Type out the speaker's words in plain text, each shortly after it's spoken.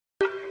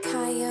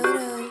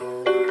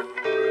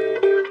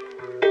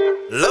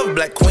Love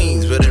black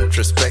queens with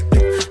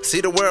introspective.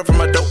 See the world from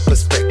a dope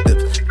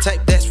perspective.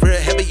 Type that's real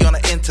heavy on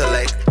the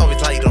intellect.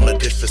 Always light on the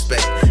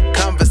disrespect.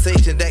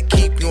 Conversation that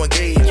keep you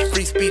engaged.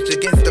 Free speech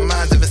against the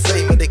minds of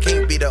enslavement. They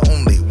can't be the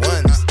only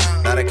ones.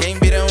 Now they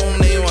can't be the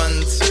only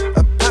ones.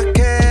 A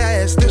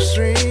podcast that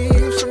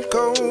streams from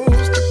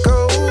coast to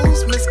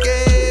coast. Miss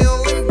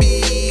Gail and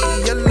B,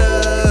 your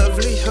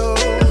lovely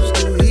host.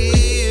 To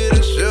hear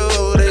the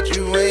show that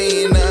you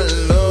ain't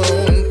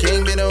alone.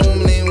 Can't be the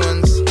only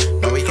ones.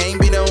 No, we can't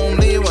be the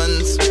only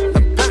ones. A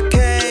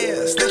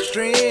podcast that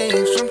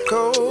streams from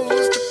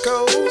coast to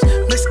coast.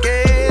 Miss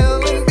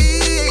Gail and B,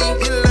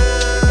 your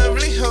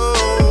lovely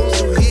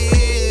host. To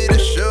hear the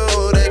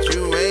show that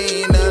you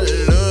ain't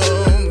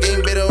alone.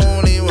 Can't be the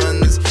only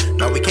ones.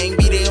 No, we can't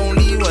be the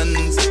only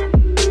ones.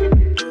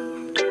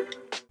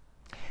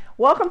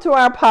 Welcome to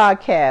our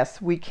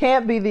podcast, We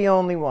Can't Be the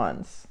Only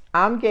Ones.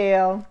 I'm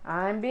Gail,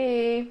 I'm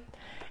B.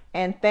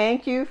 and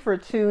thank you for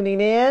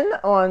tuning in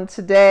on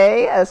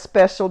today, a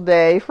special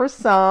day for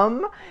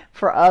some,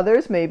 for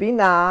others maybe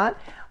not,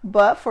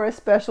 but for a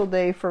special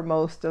day for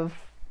most of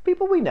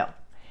people we know.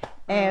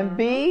 And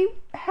B,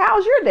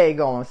 how's your day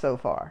going so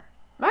far?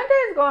 My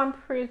day's going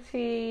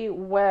pretty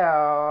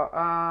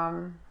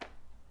well.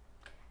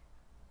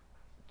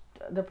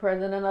 The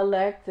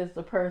president-elect is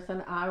the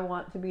person I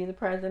want to be the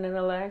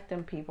president-elect,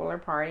 and people are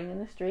partying in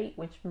the street,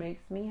 which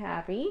makes me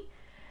happy.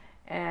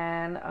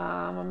 And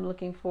I'm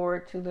looking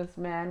forward to this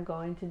man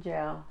going to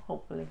jail,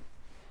 hopefully.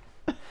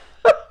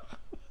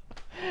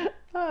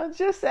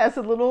 Just as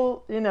a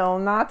little,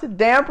 not to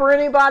damper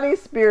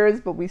anybody's spirits,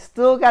 but we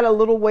still got a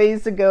little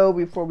ways to go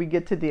before we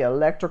get to the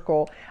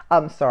electoral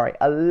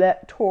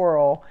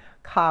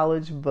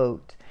college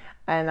vote.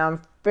 And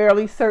I'm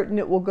fairly certain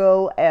it will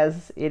go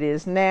as it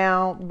is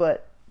now,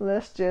 but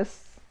let's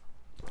just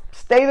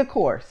stay the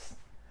course.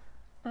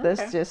 Okay.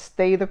 Let's just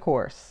stay the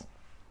course.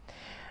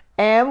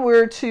 And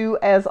we're to,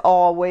 as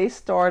always,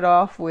 start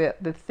off with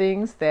the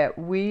things that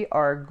we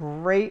are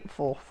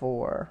grateful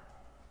for.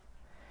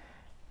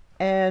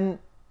 And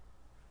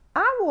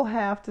I will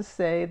have to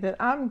say that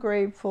I'm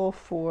grateful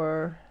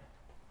for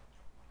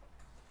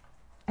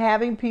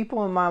having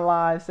people in my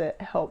lives that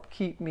help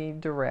keep me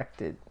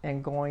directed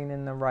and going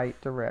in the right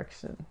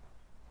direction.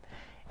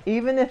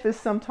 Even if it's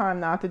sometimes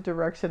not the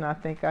direction I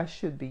think I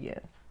should be in.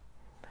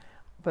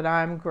 But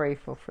I'm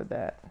grateful for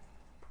that.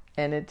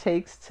 And it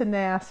takes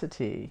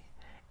tenacity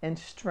and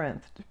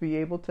strength to be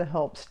able to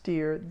help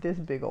steer this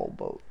big old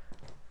boat.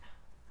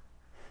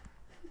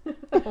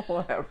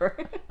 Whatever.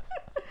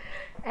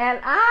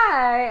 And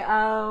I,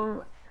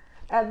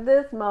 at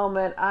this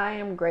moment, I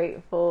am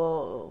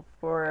grateful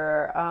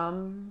for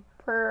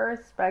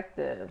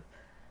perspective.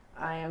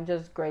 I am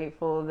just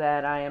grateful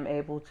that I am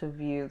able to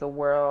view the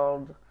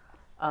world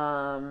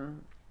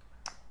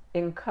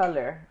in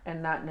color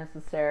and not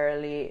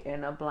necessarily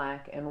in a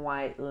black and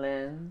white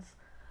lens.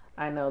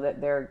 I know that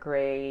there are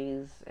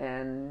grays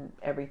and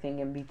everything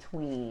in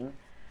between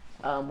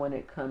when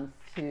it comes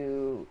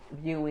to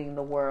viewing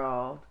the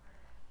world.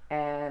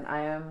 And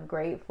I am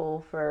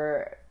grateful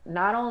for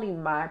not only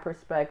my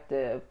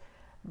perspective,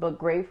 but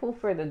grateful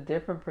for the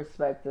different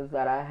perspectives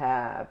that I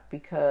have,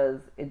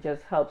 because it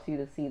just helps you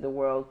to see the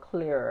world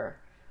clearer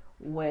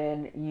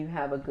when you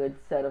have a good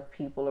set of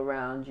people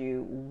around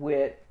you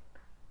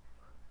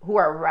who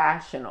are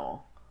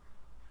rational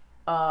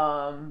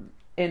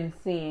in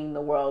seeing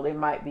the world. It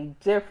might be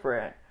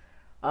different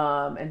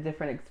and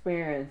different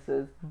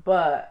experiences,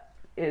 but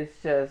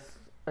it's just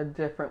a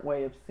different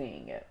way of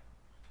seeing it.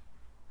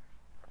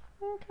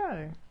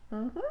 Okay.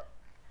 Mm-hmm.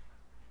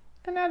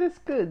 And that is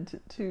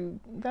good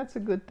that's a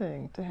good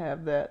thing to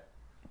have that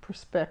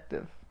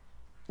perspective.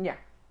 Yeah.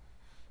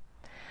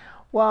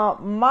 Well,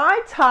 my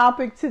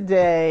topic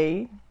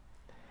today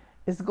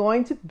is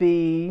going to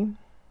be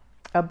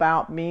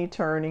about me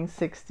turning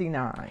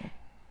 69.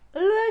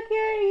 Look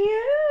at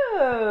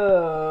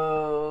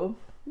you.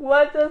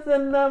 What does the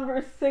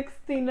number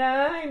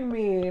 69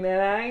 mean?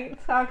 And I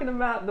ain't talking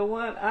about the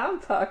one I'm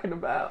talking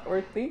about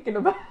or thinking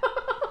about.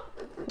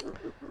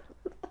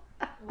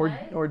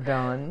 or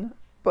done.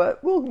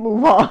 But we'll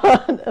move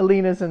on.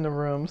 Alina's in the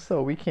room,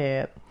 so we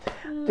can't.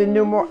 The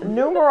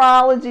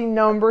numerology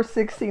number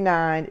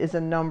 69 is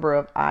a number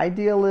of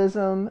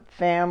idealism,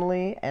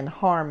 family, and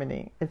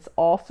harmony. It's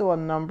also a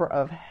number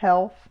of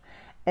health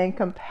and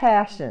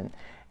compassion.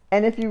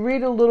 And if you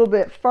read a little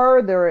bit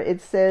further,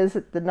 it says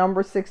that the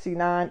number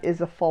 69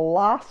 is a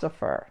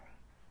philosopher.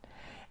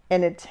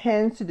 And it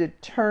tends to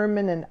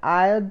determine an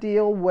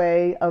ideal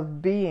way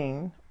of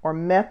being or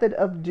method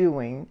of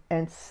doing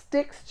and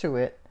sticks to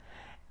it.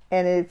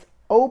 And it's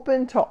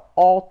open to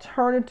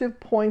alternative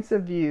points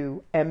of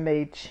view and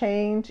may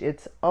change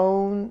its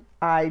own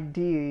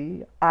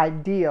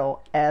ideal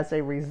as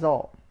a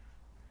result.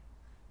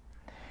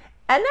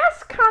 And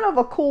that's kind of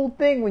a cool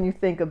thing when you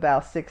think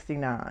about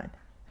 69.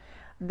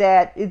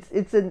 That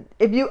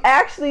if you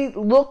actually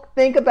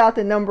think about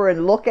the number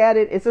and look at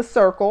it, it's a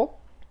circle.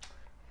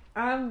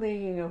 I'm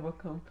thinking of a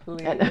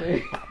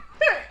completely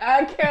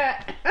I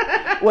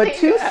can't. With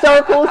two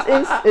circles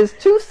is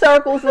two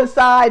circles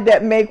inside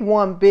that make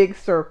one big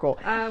circle,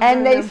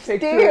 and they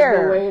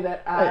stare the way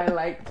that I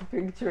like to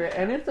picture it,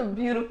 and it's a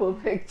beautiful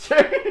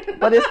picture.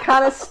 But it's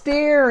kind of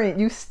staring.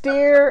 You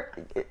stare.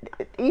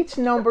 Each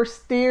number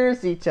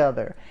stares each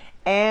other,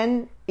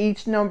 and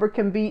each number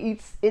can be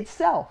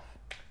itself.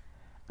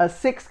 A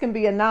 6 can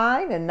be a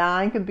 9, and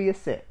 9 can be a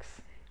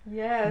 6.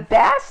 Yes.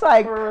 That's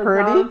like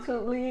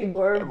horizontally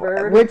or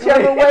vertically,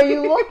 whichever way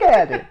you look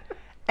at it.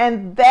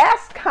 And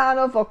that's kind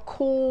of a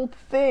cool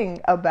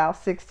thing about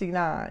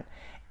 69.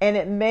 And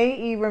it may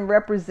even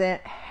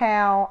represent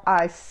how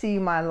I see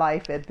my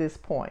life at this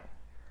point.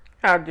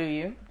 How do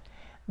you?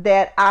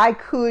 That at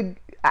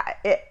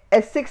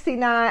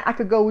 69, I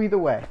could go either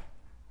way.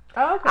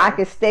 Okay. I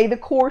could stay the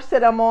course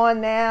that I'm on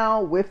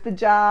now with the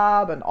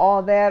job and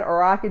all that,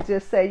 or I could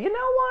just say, you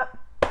know what?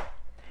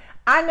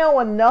 I know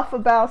enough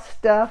about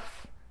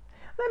stuff.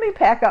 Let me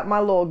pack up my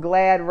little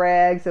glad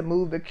rags and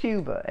move to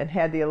Cuba. And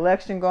had the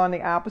election gone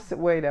the opposite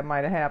way, that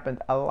might have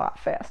happened a lot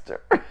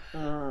faster.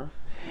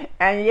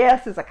 And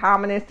yes, it's a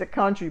communistic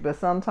country, but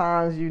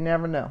sometimes you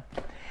never know.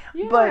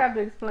 You don't have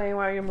to explain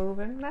why you're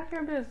moving. Not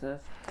your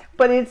business.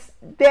 But it's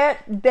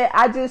that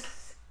I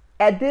just,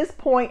 at this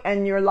point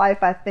in your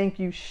life, I think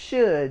you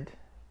should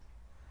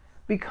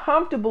be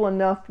comfortable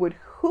enough with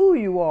who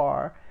you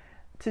are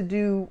to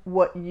do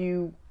what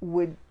you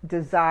would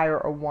desire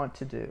or want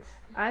to do.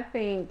 I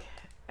think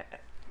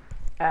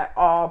at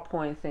all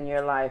points in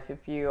your life,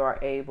 if you are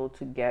able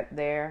to get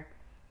there,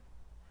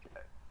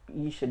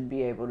 you should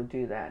be able to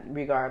do that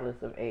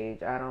regardless of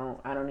age. I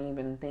don't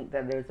even think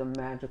that there's a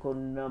magical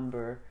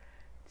number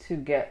to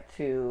get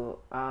to,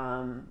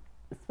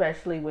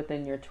 especially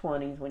within your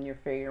 20s when you're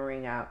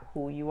figuring out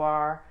who you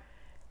are.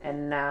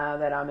 And now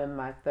that I'm in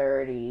my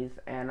 30s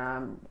and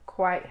I'm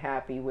quite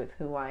happy with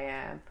who I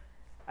am,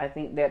 I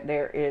think that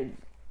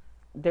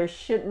there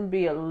shouldn't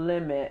be a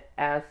limit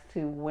as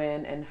to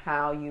when and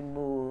how you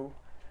move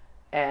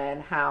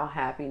and how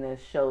happiness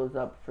shows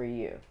up for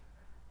you.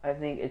 I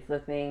think it's a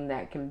thing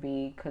that can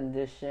be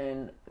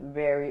conditioned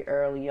very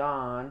early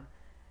on,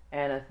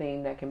 and a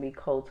thing that can be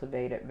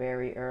cultivated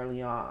very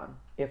early on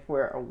if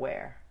we're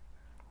aware.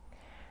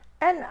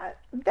 And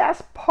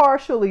that's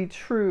partially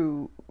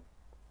true.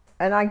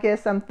 And I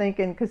guess I'm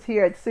thinking, because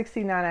here at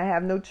 69, I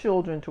have no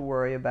children to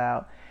worry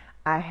about.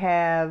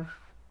 And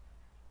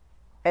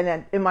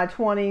in my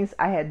 20s,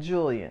 I had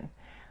Julian.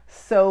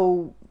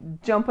 So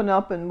jumping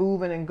up and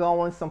moving and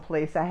going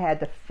someplace, I had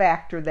to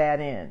factor that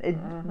in. It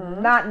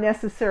not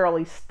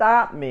necessarily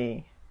stopped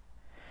me,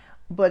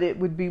 but it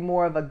would be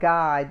more of a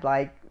guide,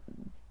 like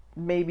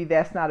maybe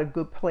that's not a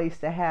good place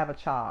to have a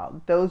child.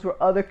 Those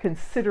were other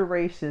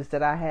considerations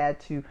that I had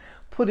to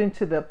put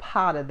into the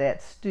pot of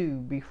that stew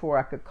before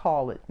I could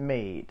call it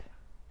made.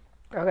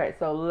 Okay,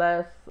 so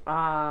let's,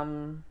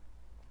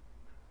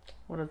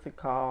 what is it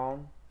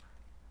called?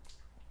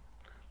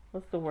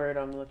 What's the word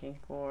I'm looking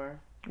for?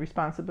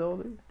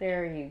 Responsibility.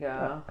 There you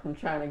go. I'm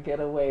trying to get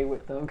away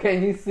with them.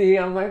 Can you see?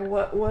 I'm like,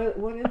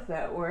 what is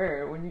that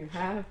word when you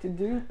have to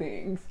do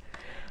things?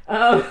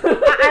 And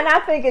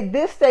I think at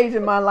this stage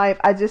in my life,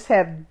 I just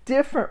have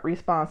different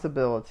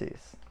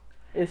responsibilities.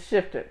 It's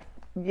shifted.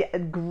 Yeah,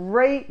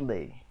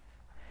 greatly.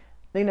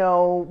 You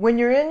know, when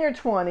you're in your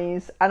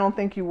 20s, I don't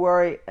think you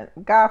worry,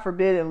 God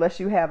forbid, unless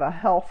you have a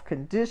health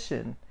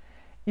condition,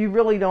 you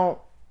really don't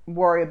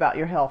worry about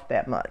your health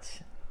that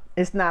much.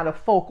 It's not a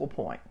focal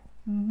point.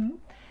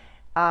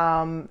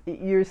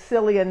 You're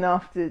silly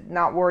enough to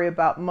not worry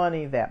about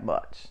money that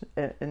much.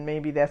 And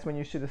maybe that's when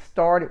you should have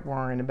started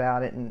worrying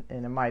about it, and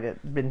it might have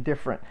been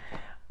different.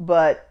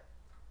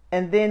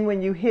 And then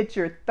when you hit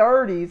your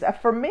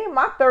 30s, for me,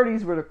 my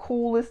 30s were the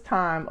coolest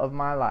time of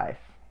my life.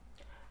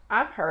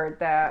 I've heard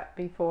that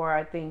before.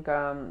 I think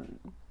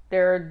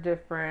there are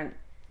different...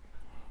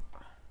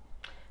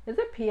 Is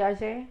it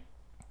Piaget?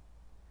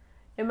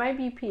 It might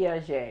be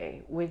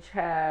Piaget, which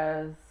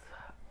has...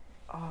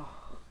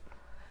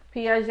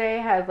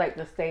 Piaget has like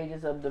the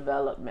stages of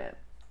development.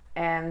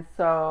 And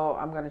so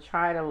I'm going to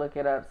try to look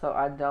it up so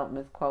I don't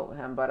misquote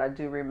him, but I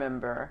do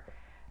remember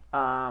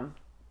Piaget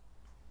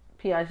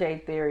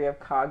theory of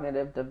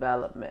cognitive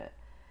development.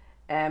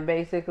 And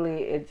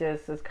basically it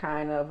just is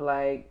kind of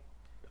like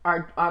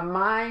our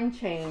mind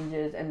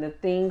changes and the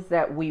things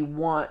that we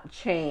want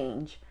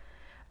change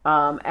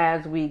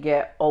as we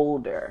get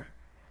older.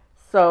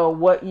 So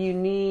what you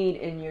need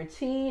in your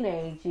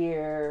teenage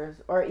years,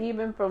 or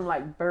even from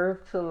like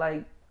birth to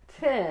like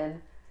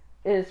 10,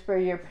 is for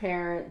your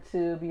parent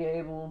to be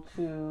able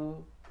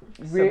to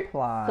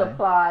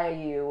supply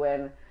you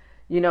and,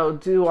 you know,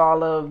 do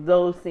all of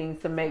those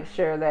things to make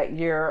sure that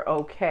you're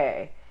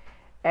okay.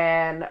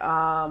 And,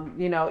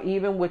 you know,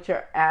 even with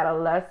your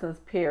adolescence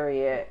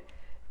period,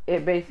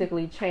 it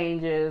basically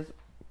changes,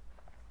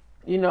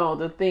 you know,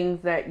 the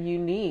things that you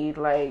need.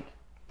 Like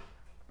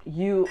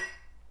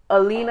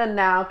Alina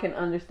now can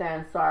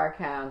understand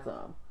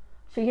sarcasm.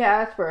 She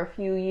has for a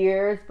few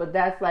years, but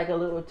that's like a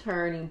little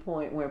turning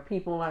point where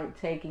people aren't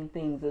taking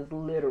things as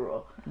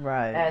literal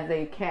right. as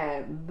they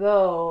can.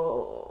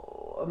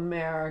 Though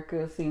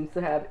America seems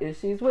to have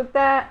issues with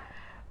that.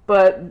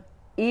 But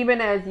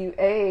even as you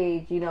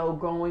age,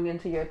 going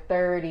into your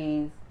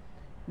 30s,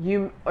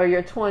 or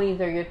your 20s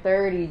or your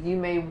 30s, you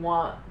may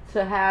want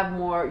to have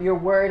more, you're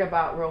worried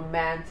about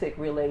romantic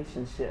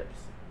relationships.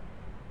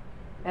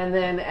 And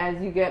then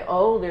as you get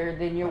older,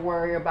 then you're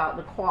worried about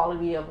the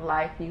quality of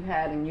life you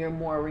had, and you're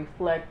more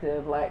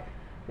reflective, like,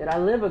 did I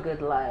live a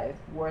good life?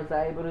 Was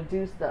I able to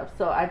do stuff?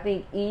 So I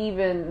think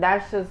even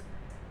that's just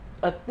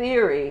a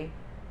theory,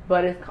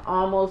 but it's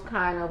almost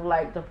kind of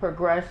like the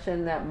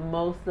progression that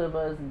most of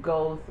us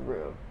go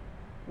through.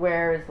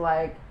 Where it's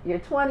like your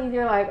 20s,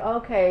 you're like,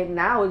 okay,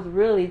 now is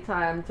really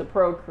time to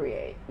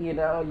procreate. You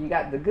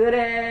got the good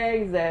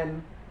eggs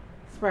and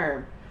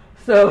sperm.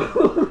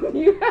 So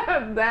you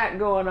have that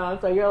going on.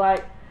 So you're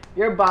like,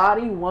 your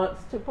body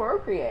wants to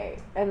procreate.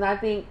 And I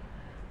think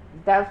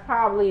that's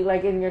probably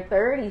like in your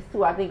 30s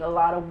too. I think a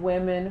lot of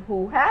women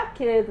who have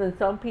kids, and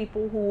some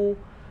people who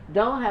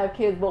don't have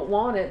kids but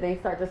want it, they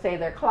start to say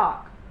their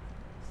clock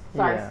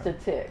starts to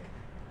tick.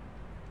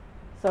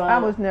 So I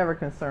was never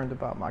concerned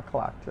about my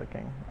clock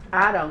ticking.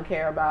 I don't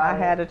care about it. I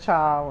had a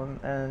child,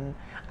 and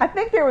I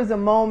think there was a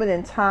moment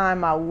in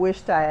time I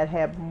wished I had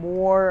had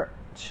more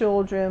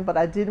children, but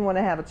I didn't want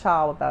to have a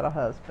child without a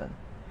husband.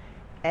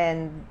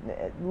 And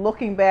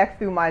looking back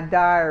through my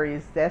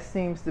diaries, that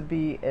seems to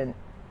be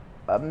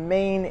a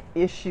main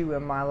issue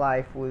in my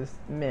life was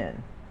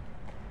men.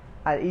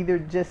 I either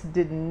just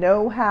didn't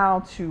know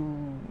how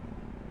to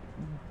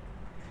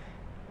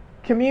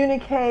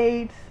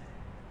communicate,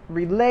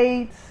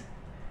 relate,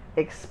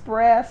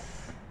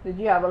 express. Did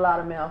you have a lot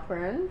of male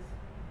friends?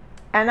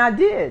 And I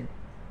did.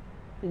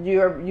 Did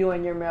you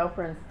and your male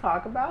friends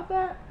talk about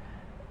that?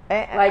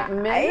 Like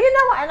men?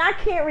 And I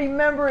can't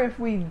remember if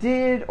we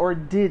did or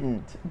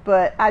didn't,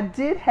 but I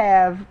did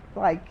have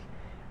like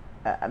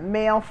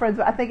male friends.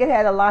 I think it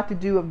had a lot to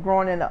do with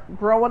growing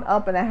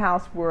up in a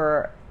house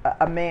where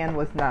a man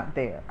was not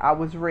there. I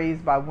was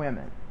raised by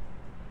women.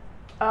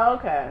 Oh,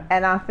 okay.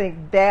 And I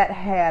think that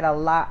had a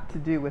lot to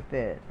do with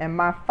it. And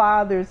my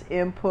father's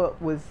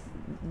input was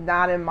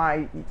not in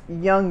my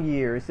young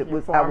years. It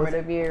was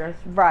formative years.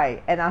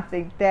 Right. And I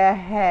think that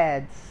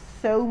had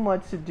so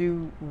much to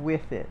do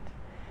with it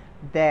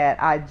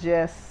that I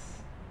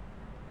just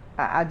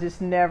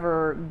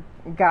never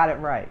got it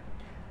right.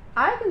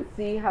 I can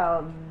see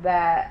how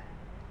that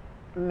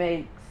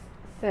makes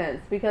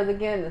sense, because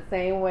again, the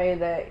same way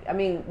that, I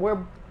mean,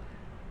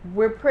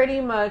 we're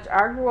pretty much,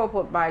 I grew up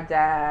with my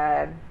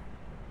dad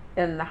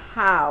in the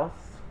house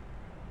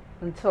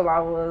until I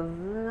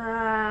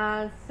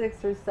was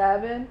 6 or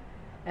 7.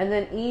 And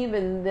then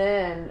even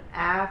then,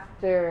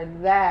 after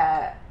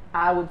that,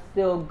 I would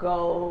still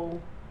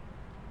go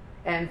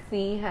and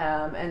see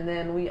him. And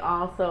then we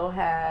also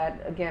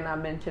had, again, I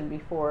mentioned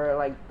before,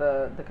 like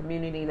the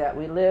community that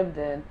we lived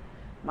in.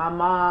 My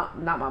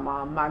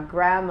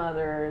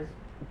grandmother's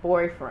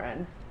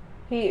boyfriend,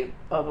 he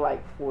of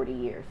like 40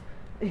 years.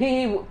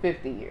 He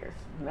 50 years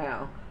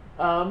now.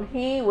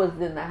 He was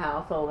in the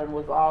household and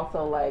was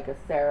also like a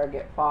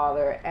surrogate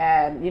father,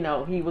 and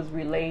he was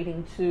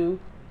relating to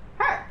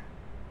her.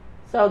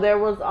 So there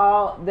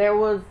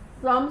was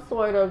some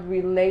sort of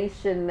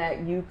relation that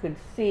you could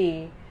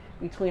see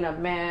between a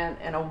man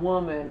and a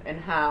woman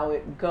and how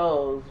it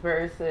goes,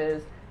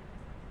 versus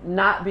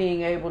not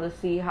being able to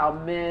see how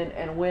men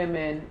and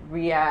women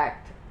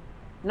react,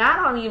 not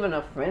on even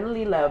a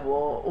friendly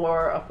level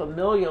or a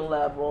familial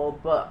level,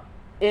 but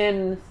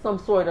in some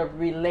sort of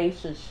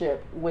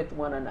relationship with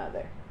one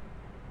another.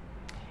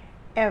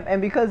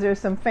 And because there's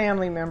some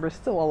family members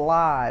still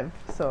alive,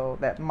 so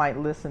that might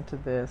listen to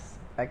this,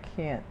 I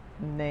can't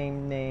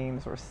name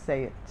names or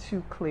say it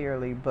too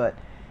clearly, but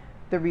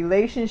the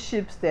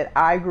relationships that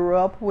I grew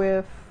up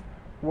with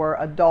were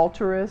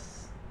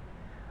adulterous,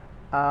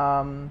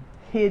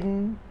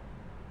 hidden.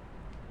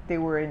 They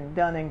were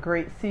done in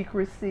great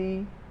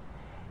secrecy,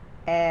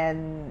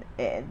 and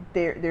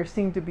there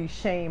seemed to be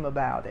shame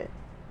about it.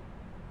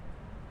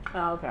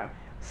 Oh, okay.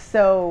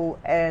 So,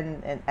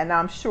 and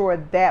I'm sure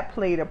that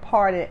played a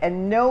part in it,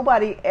 and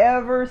nobody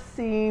ever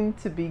seemed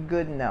to be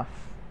good enough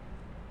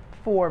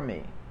for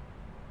me.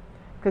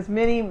 Because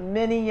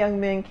many young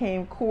men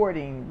came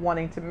courting,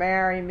 wanting to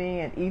marry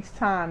me, and each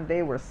time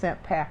they were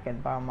sent packing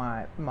by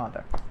my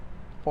mother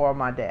or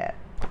my dad.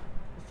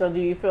 So do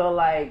you feel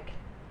like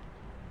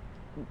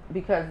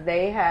because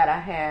they had a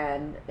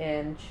hand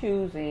in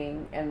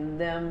choosing and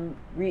them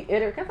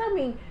reiterate, because I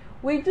mean,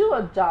 we do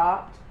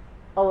adopt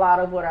a lot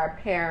of what our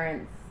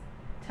parents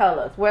tell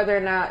us, whether or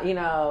not,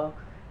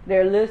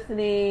 they're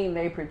listening,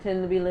 they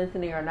pretend to be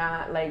listening or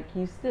not, like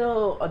you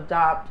still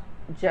adopt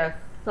just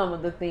some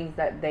of the things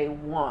that they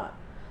want.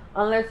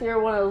 Unless you're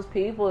one of those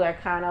people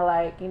that kind of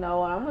like, I'm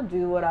going to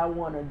do what I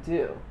want to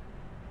do.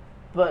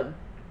 But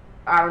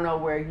I don't know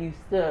where you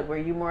stood. Were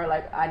you more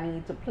like, I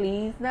need to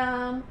please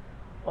them,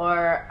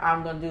 or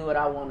I'm going to do what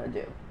I want to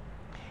do?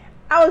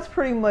 I was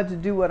pretty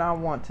much do what I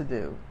want to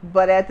do.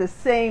 But at the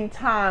same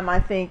time, I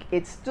think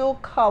it still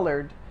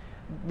colored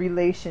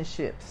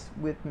relationships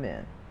with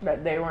men.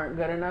 That they weren't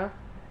good enough?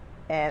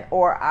 and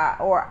or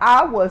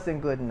I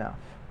wasn't good enough.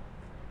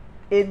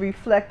 It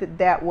reflected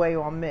that way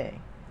on me,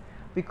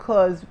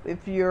 because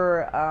if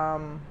you're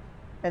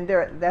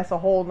that's a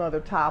whole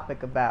nother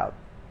topic about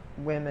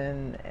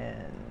women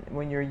and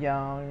when you're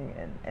young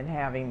and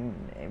having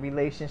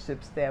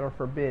relationships that are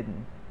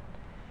forbidden.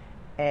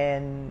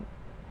 And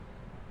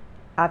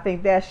I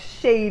think that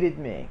shaded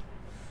me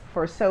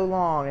for so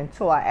long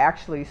until I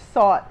actually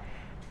sought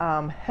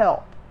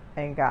help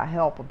and got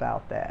help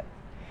about that.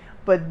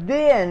 But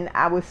then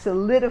I was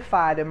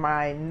solidified in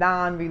my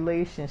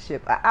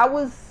non-relationship. I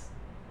was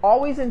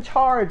always in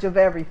charge of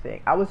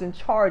everything. I was in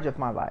charge of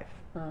my life.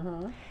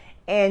 Mm-hmm.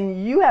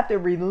 And you have to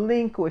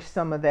relinquish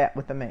some of that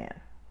with a man.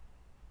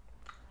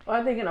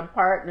 Well, I think in a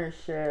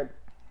partnership,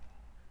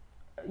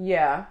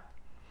 yeah.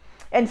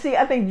 And see,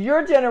 I think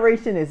your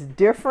generation is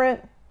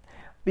different,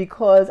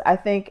 because I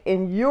think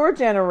in your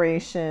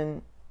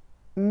generation,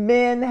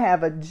 men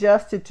have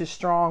adjusted to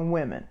strong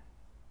women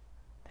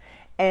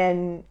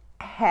and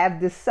have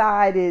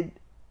decided,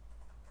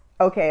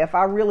 okay, if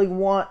I really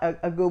want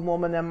a good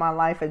woman in my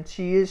life and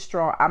she is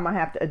strong, I'm going to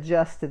have to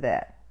adjust to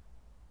that.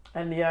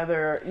 And the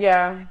other,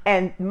 yeah.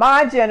 And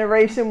my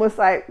generation was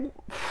like,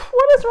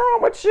 what is wrong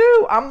with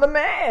you? I'm the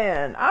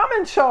man. I'm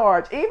in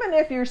charge. Even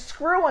if you're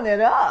screwing it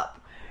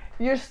up,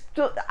 you're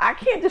still, I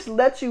can't just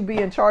let you be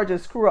in charge and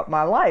screw up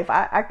my life.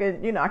 I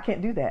can't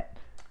do that.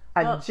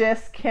 I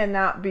just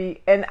cannot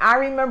be. And I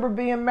remember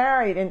being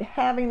married and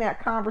having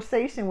that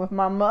conversation with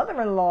my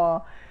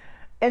mother-in-law.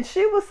 And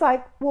she was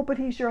like, well, but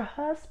he's your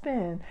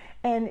husband.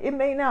 And it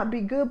may not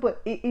be good,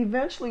 but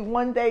eventually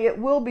one day it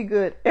will be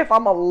good if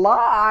I'm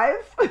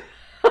alive.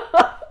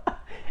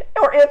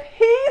 Or if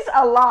he's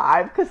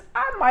alive, because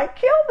I might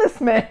kill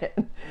this man.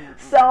 Mm-hmm.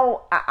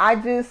 So I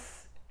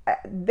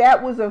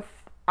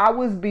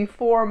was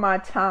before my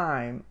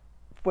time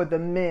for the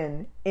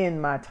men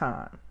in my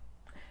time.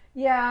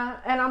 Yeah,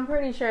 and I'm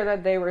pretty sure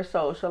that they were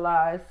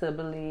socialized to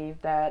believe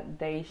that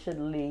they should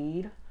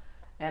lead.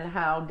 And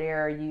how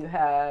dare you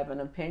have an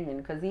opinion?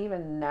 Because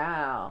even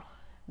now,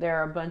 there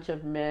are a bunch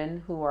of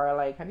men who are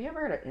like, have you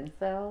ever heard of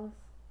incels?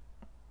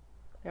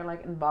 They're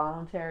like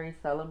involuntary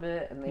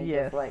celibate, and they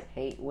just like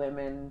hate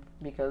women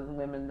because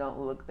women don't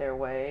look their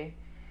way.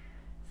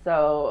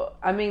 So,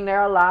 I mean,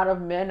 there are a lot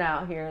of men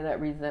out here that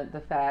resent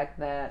the fact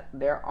that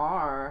there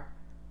are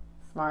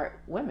smart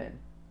women.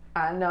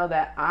 I know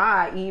that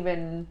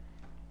even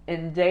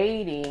in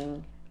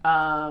dating,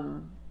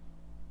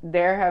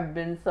 there have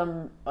been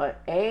some,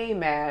 a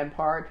man in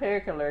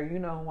particular, you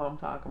know who I'm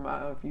talking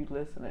about if you're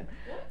listening,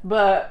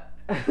 but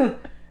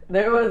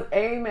there was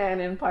a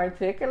man in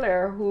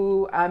particular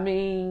who, I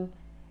mean,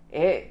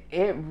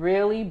 it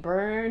really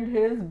burned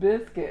his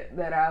biscuit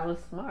that I was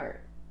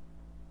smart.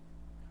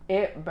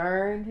 It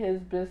burned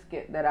his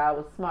biscuit that I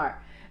was smart.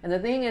 And the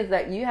thing is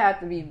that you have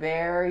to be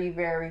very,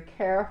 very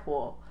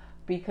careful,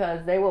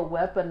 because they will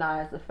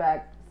weaponize the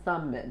fact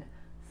some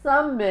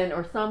men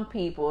or some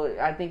people,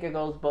 I think it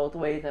goes both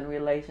ways in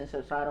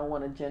relationships, so I don't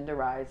want to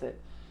genderize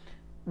it,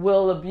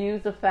 will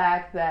abuse the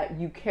fact that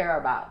you care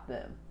about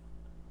them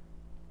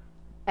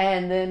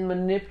and then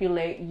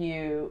manipulate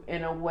you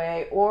in a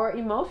way, or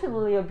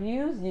emotionally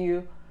abuse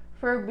you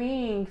for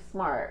being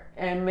smart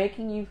and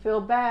making you feel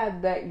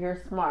bad that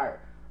you're smart,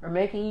 or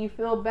making you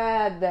feel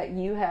bad that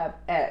you have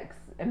X,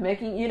 and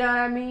making, you know what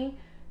I mean?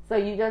 So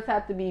you just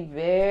have to be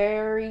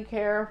very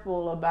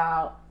careful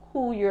about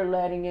who you're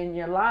letting in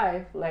your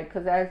life. Like,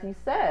 because as you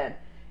said,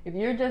 if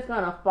you're just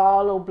going to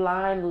follow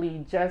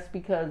blindly just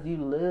because you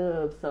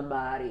love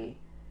somebody,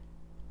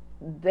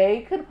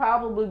 they could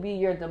probably be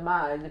your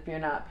demise if you're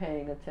not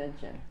paying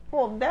attention.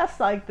 Well, that's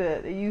like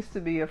there used to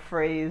be a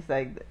phrase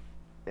like,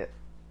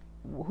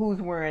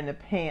 who's wearing the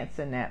pants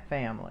in that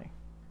family?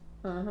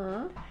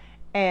 Mm-hmm.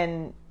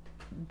 And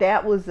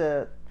that was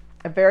a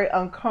very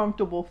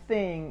uncomfortable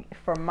thing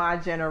for my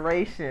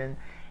generation.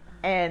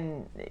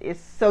 And it's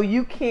so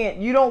you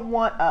don't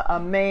want a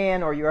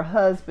man or your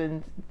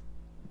husband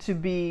to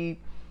be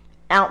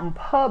out in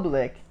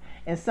public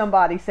and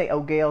somebody say,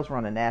 oh, Gail's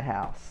running that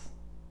house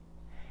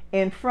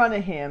in front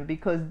of him,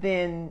 because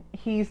then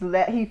he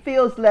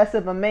feels less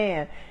of a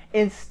man.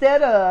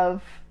 Instead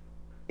of,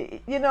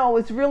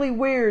 it's really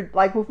weird.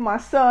 Like with my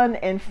son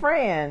and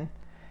Fran,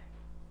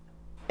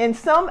 in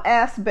some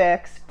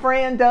aspects,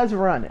 Fran does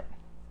run it.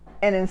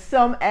 And in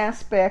some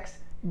aspects,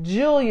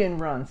 Julian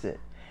runs it.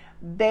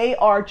 They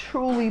are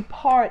truly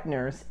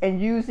partners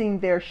and using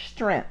their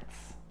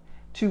strengths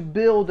to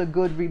build a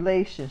good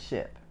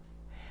relationship.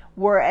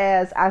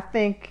 Whereas I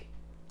think,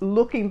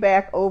 looking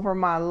back over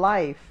my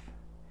life,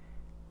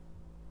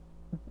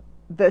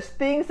 the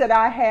things that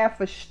I have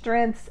for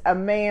strengths, a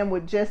man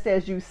would, just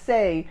as you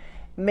say,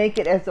 make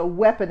it as a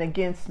weapon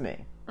against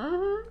me.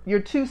 Mm-hmm. You're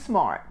too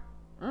smart.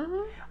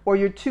 Mm-hmm. Or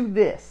you're too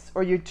this,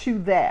 or you're too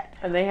that.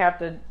 And they have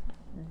to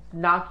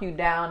knock you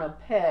down a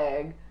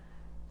peg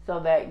so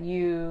that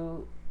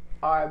you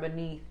are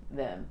beneath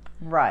them.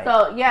 Right.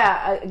 So,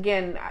 yeah,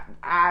 again,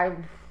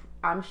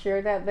 I'm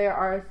sure that there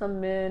are some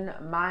men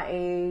my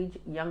age,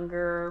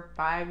 younger,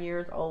 5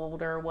 years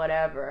older,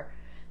 whatever,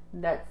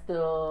 that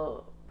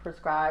still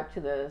prescribe to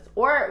this,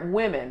 or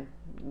women.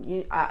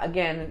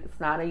 Again, it's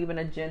not even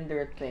a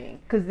gender thing.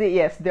 Because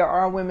yes, there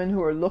are women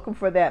who are looking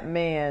for that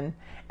man,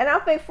 and I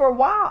think for a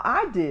while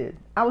I did.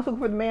 I was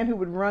looking for the man who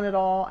would run it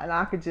all, and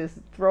I could just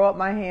throw up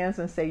my hands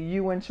and say,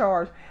 "You in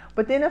charge."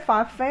 But then if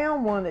I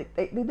found one,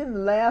 they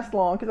didn't last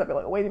long because I'd be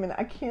like, "Wait a minute,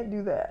 I can't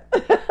do that."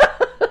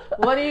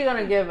 What are you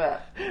gonna give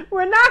up?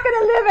 We're not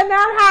gonna live in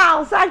that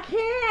house. I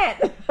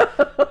can't.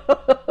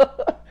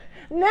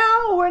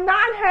 No, we're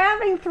not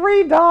having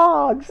 3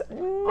 dogs.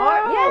 No.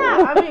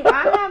 Yeah, I mean,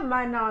 I have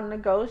my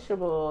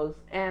non-negotiables,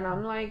 and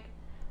I'm like,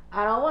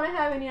 I don't want to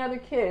have any other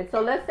kids.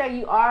 So let's say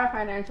you are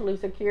financially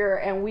secure,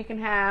 and we can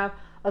have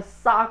a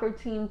soccer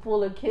team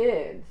full of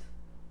kids.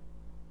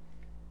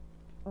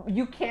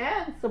 You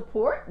can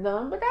support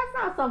them, but that's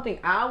not something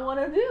I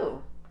want to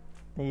do.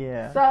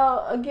 Yeah.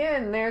 So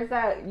again, there's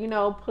that,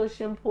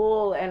 push and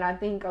pull, and I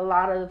think a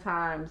lot of the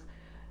times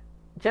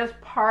just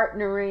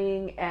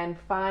partnering and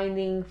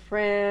finding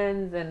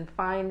friends and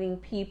finding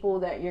people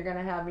that you're going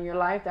to have in your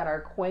life that are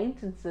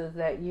acquaintances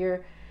that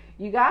you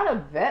got to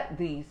vet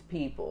these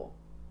people.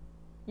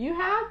 You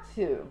have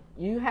to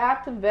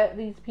vet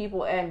these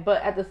people,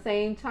 but at the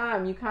same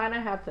time, you kind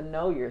of have to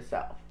know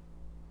yourself.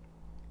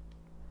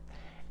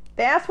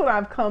 That's what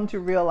I've come to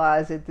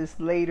realize at this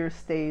later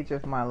stage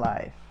of my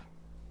life.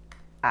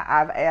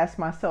 I've asked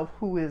myself,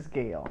 who is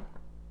Gail?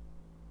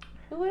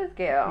 Who is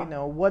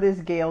Gail? What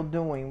is Gail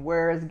doing?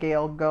 Where is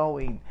Gail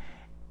going?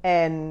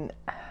 And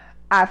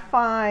I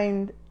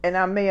find, and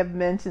I may have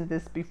mentioned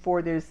this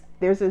before, there's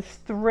this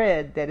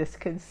thread that is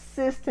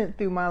consistent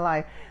through my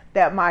life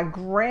that my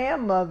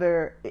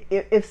grandmother,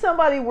 if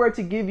somebody were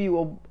to give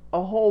you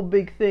a whole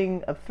big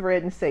thing of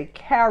thread and say,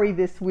 carry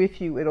this with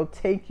you, it'll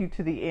take you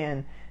to the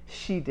end,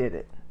 she did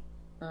it.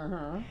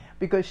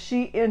 Because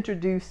she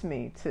introduced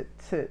me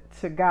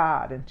to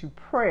God and to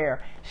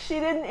prayer. She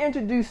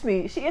introduced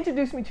me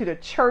to the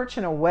church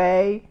in a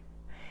way,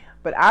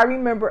 but I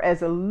remember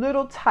as a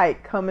little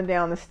tyke coming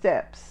down the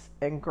steps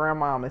and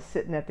Grandma is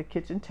sitting at the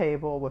kitchen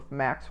table with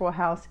Maxwell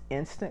House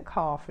instant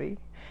coffee,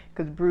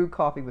 because brewed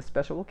coffee was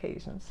special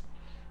occasions,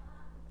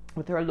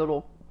 with her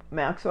little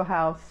Maxwell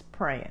House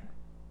praying.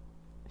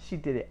 She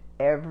did it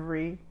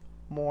every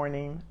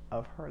morning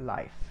of her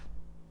life.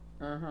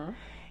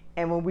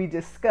 And when we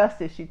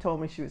discussed it, she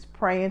told me she was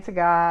praying to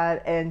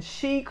God, and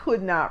she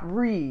could not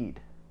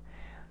read.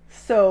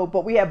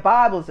 But we had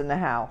Bibles in the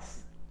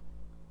house.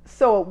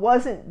 So it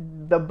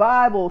wasn't the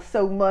Bible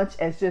so much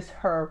as just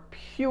her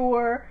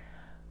pure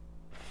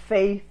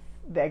faith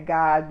that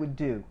God would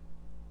do.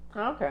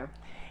 Okay.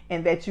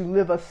 And that you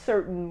live a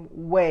certain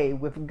way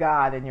with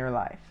God in your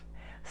life.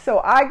 So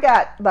I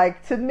got,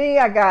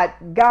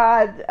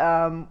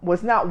 God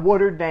was not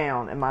watered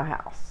down in my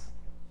house.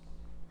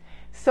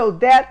 So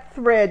that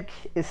thread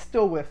is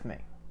still with me.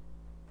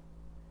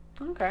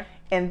 Okay.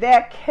 And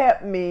that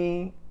kept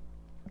me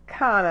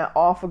kind of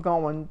off of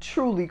going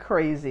truly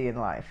crazy in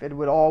life. It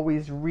would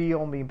always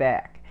reel me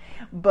back.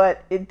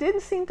 But it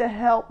didn't seem to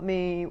help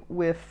me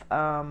with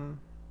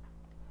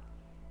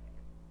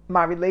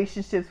my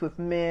relationships with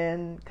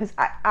men, because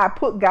I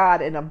put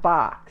God in a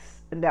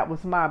box, and that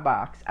was my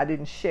box. I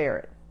didn't share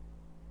it.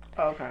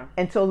 Okay.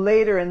 Until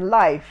later in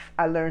life,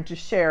 I learned to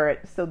share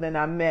it. So then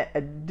I met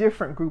a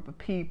different group of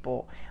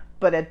people.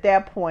 But at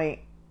that point,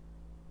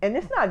 and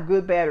it's not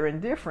good, bad, or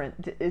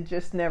indifferent, it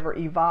just never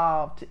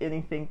evolved to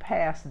anything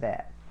past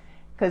that.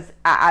 Because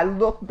I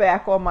look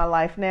back on my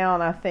life now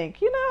and I think,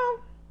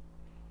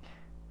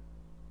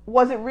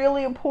 was it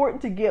really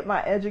important to get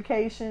my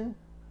education?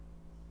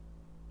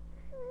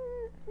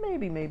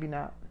 Maybe, maybe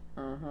not.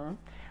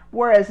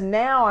 Whereas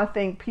now I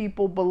think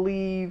people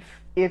believe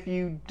if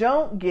you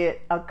don't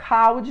get a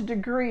college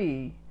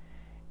degree,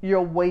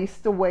 you'll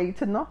waste away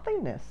to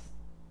nothingness.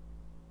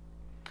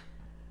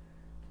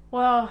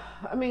 Well,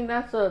 I mean,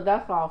 that's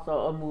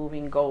also a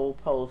moving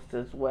goalpost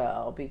as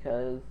well,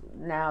 because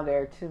now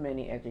there are too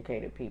many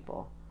educated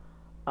people,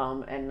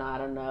 and not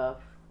enough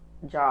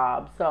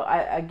jobs. So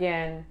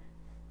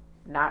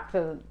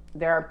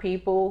there are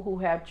people who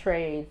have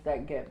trades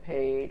that get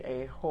paid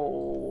a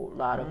whole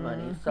lot of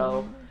money.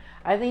 So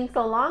I think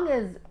so long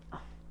as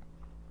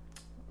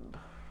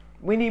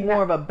we need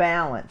more of a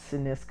balance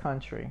in this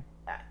country.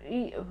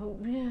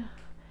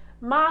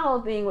 My whole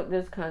thing with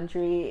this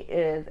country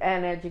is,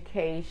 and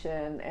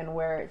education and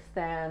where it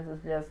stands,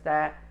 is just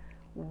that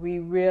we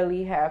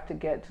really have to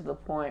get to the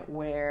point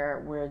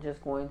where we're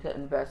just going to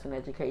invest in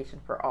education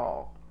for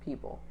all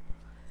people.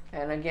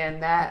 And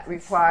again, that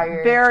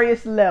requires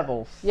various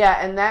levels.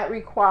 Yeah, and that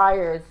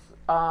requires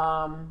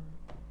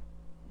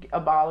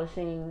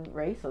abolishing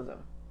racism,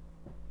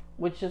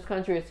 which this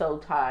country is so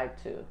tied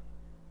to.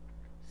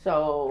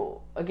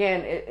 So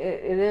again,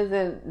 it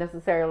isn't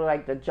necessarily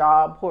like the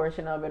job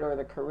portion of it or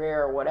the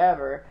career or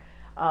whatever,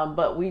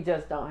 but we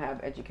just don't have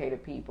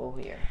educated people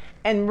here.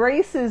 And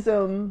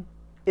racism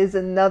is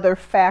another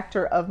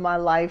factor of my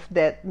life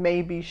that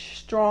may be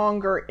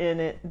stronger in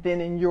it than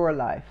in your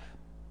life.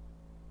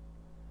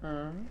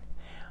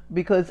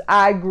 Because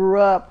I grew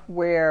up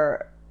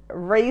where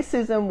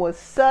racism was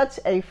such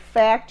a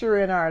factor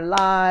in our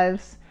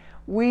lives.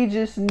 We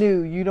just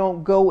knew you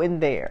don't go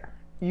in there.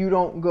 You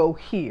don't go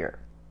here.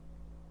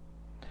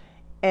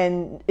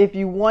 And if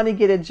you want to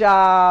get a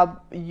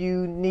job,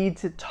 you need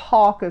to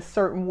talk a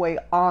certain way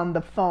on the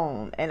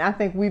phone. And I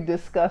think we've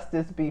discussed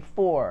this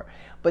before,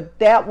 but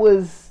that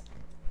was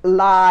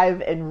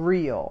live and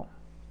real.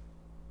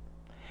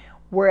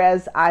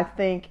 Whereas I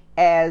think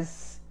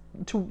as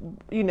to,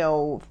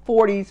 40s,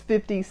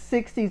 50s,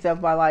 60s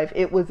of my life,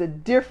 it was a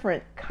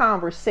different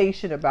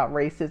conversation about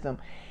racism.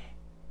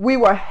 We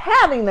were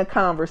having the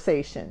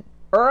conversation.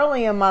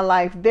 Early in my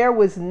life, there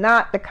was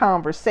not the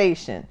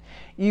conversation.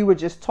 You were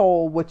just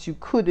told what you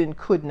could and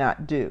could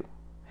not do.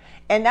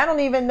 And I don't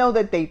even know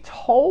that they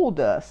told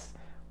us.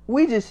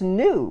 We just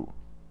knew.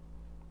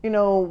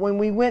 When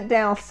we went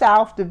down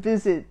south to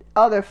visit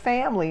other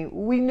family,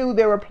 we knew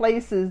there were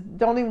places,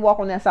 don't even walk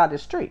on that side of the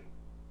street.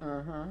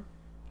 Mm-hmm.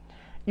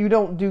 You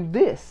don't do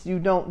this. You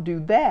don't do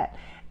that.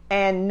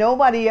 And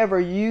nobody ever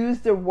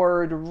used the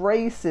word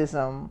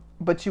racism,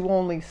 but you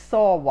only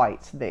saw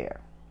whites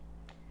there.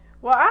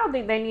 Well, I don't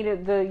think they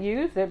needed to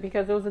use it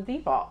because it was a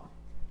default.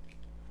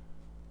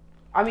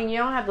 I mean, you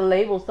don't have to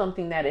label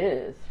something that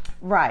is.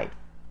 Right.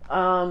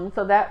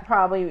 So that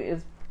probably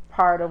is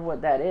part of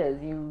what that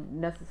is. You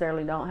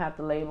necessarily don't have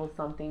to label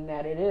something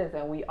that it is.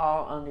 And we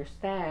all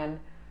understand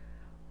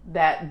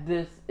that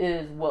this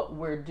is what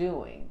we're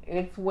doing.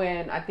 It's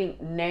when I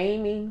think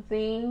naming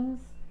things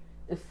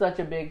is such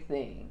a big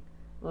thing.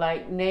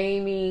 Like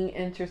naming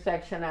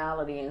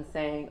intersectionality and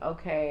saying,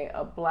 okay,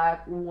 a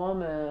black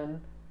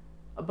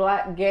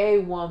gay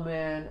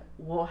woman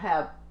will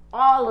have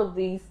all of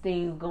these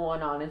things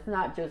going on. It's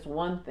not just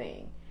one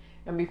thing.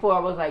 And before I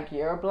was like,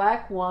 you're a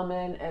black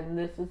woman and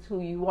this is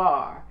who you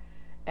are.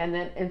 And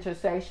then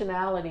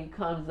intersectionality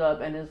comes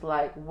up and it's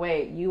like,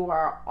 wait, you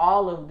are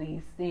all of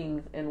these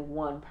things in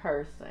one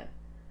person.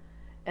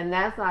 And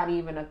that's not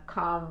even a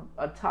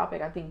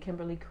topic. I think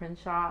Kimberly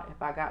Crenshaw,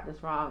 if I got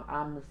this wrong,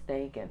 I'm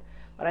mistaken.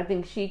 But I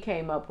think she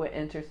came up with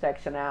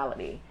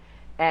intersectionality.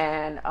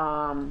 And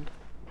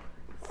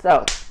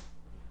so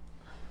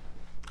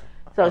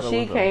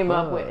she came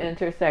up with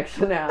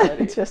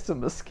intersectionality. Just a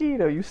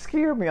mosquito. You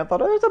scared me. I thought,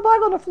 there's a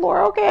bug on the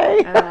floor.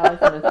 Okay. I know,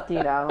 it's a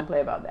mosquito. I don't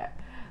play about that.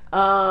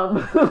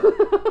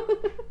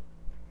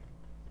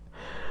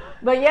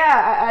 But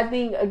yeah, I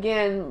think,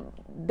 again,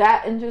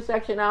 that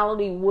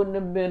intersectionality wouldn't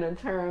have been a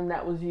term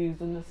that was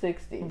used in the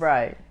 60s.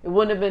 Right. It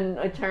wouldn't have been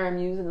a term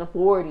used in the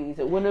 40s.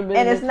 It wouldn't have been.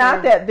 And it's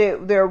not that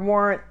there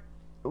weren't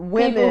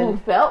women people who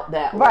felt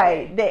that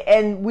right.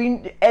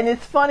 way. And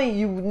it's funny,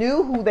 you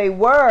knew who they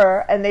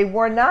were, and they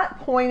were not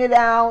pointed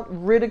out,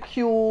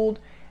 ridiculed,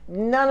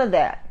 none of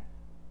that.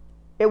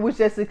 It was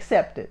just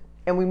accepted,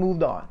 and we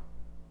moved on.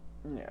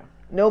 Yeah.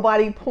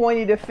 Nobody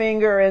pointed a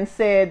finger and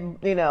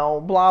said, blah,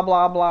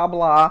 blah, blah,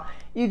 blah.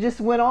 You just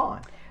went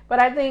on. But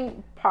I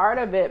think part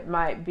of it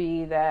might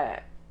be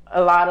that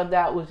a lot of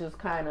that was just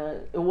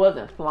it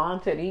wasn't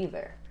flaunted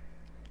either.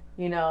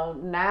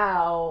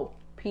 Now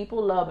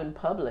people love in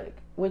public,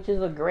 which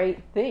is a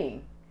great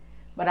thing.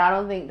 But I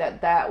don't think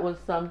that was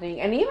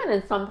something, and even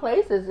in some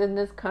places in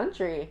this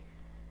country,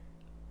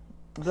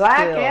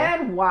 black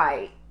and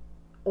white,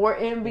 or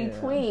in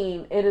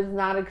between, it is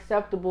not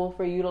acceptable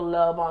for you to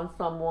love on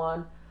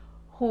someone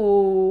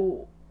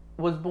who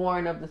was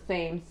born of the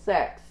same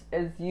sex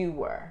as you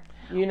were.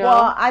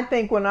 Well, I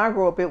think when I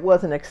grew up, it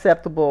wasn't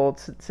acceptable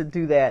to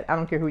do that. I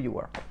don't care who you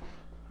were.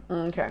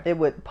 Okay.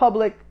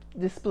 Public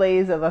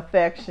displays of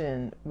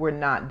affection were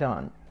not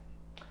done.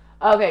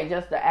 Okay,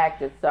 just the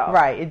act itself.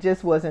 Right. It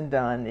just wasn't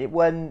done.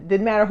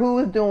 Didn't matter who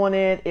was doing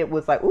it. It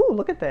was like, ooh,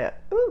 look at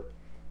that. Ooh,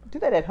 do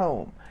that at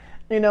home.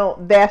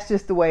 That's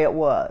just the way it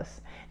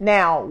was.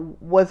 Now,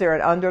 was there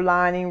an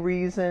underlying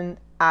reason?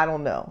 I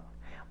don't know.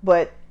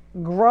 But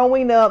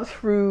growing up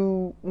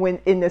through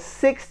in the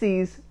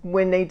 60s,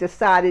 when they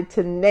decided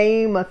to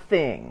name a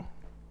thing,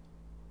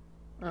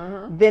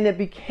 then it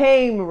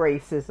became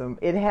racism.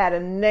 It had a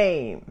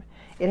name.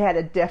 It had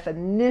a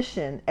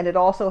definition, and it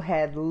also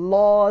had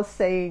laws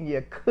saying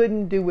you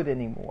couldn't do it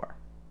anymore.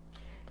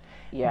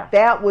 Yeah.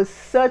 That was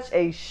such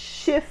a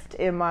shift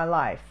in my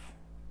life.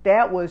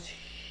 That was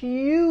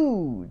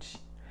huge.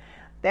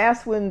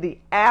 That's when the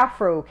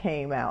Afro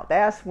came out.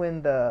 That's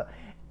when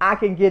I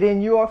can get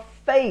in your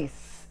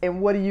face,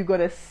 and what are you going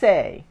to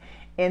say?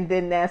 And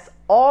then that's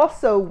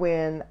also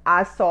when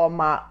I saw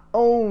my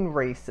own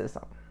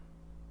racism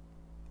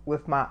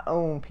with my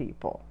own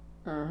people.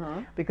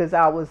 Because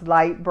I was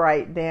light,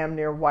 bright, damn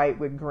near white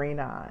with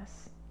green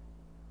eyes.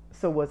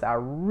 So was I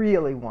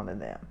really one of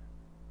them?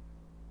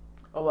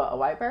 A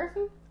white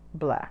person?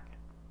 Black.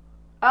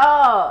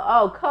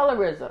 Oh,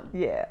 colorism.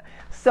 Yeah.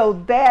 So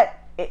it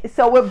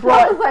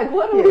brought. I was like,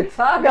 what are we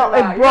talking about?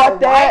 It brought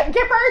that. White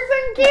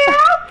person,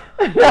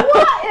 Kim?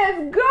 What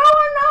is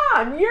going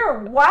on? You're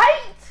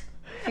white?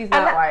 She's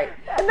not white.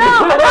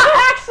 No,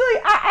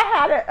 I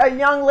had a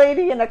young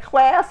lady in a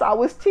class I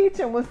was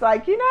teaching was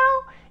like,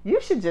 you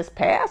should just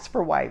pass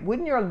for white.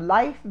 Wouldn't your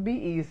life be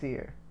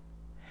easier?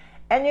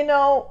 And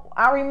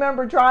I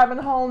remember driving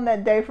home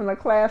that day from the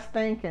class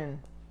thinking,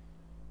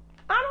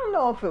 I don't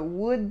don't know if it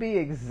would be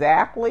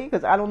exactly,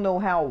 because I don't know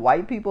how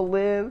white people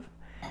live,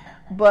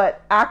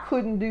 but I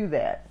couldn't do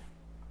that.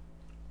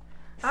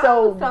 I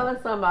was telling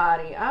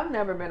somebody, I've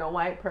never been a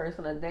white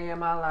person a day in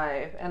my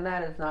life, and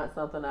that is not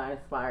something I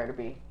aspire to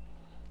be.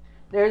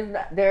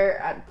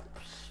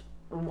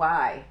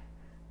 Why?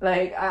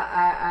 Like,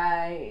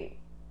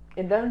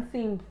 it doesn't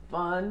seem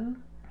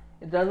fun.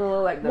 It doesn't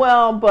look like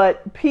Well,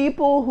 but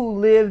people who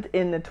lived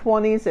in the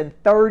 20s and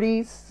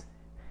 30s,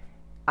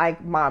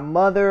 like my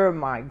mother,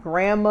 my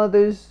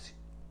grandmother's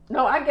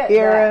No, I get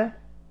era,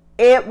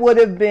 it would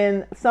have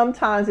been,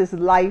 sometimes it's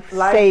life-saving.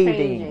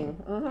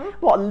 Life-changing.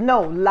 Mm-hmm. Well,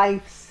 no,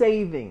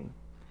 life-saving.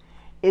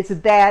 It's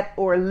that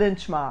or a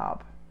lynch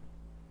mob.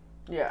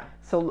 Yeah.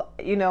 So,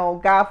 you know,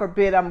 God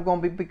forbid I'm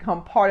going to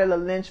become part of the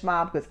lynch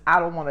mob because I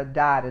don't want to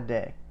die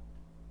today.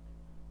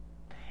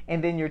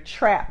 And then you're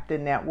trapped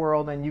in that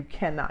world and you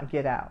cannot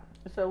get out.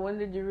 So when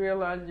did you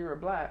realize you were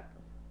black?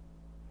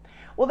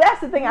 Well,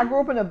 that's the thing. I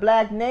grew up in a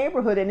black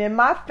neighborhood, and in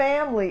my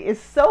family, it's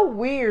so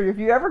weird. If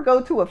you ever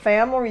go to a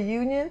family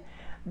reunion,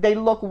 they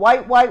look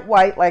white,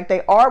 like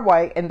they are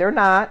white, and they're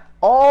not,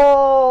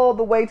 all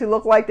the way to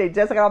look like they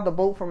just got off the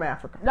boat from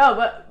Africa. No,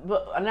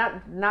 but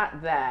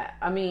not that.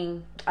 I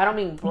mean, I don't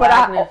mean But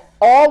blackness.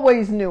 I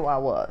always knew I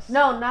was.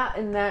 No, not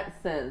in that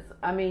sense.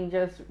 I mean,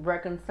 just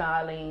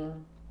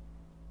reconciling,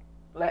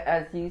 like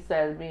as you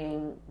said,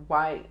 being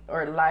white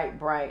or light,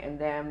 bright, and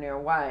damn near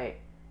white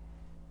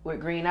with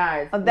green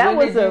eyes. That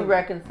when was did you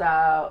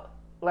reconcile?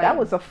 Like, that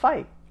was a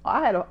fight.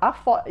 I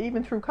fought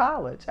even through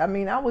college. I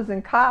mean, I was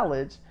in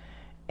college,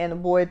 and the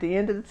boy at the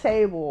end of the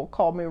table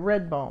called me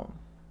Redbone,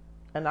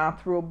 and I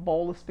threw a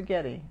bowl of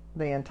spaghetti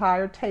the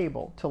entire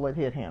table till it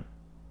hit him.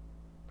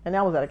 And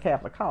that was at a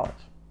Catholic college.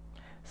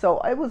 So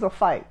it was a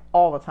fight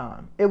all the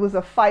time. It was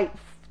a fight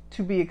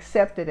to be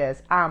accepted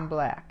as I'm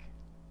black.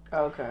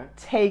 Okay.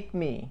 Take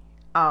me,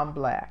 I'm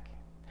black.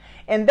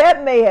 And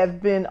that may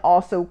have been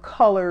also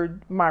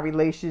colored my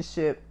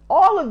relationship.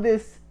 All of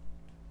this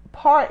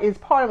is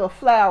part of a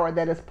flower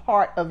that is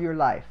part of your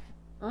life.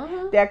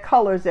 Mm-hmm. That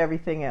colors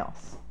everything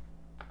else.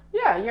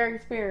 Yeah, your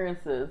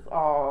experiences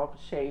all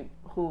shape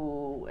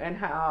who and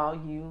how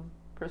you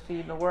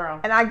perceive the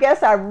world. And I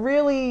guess I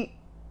really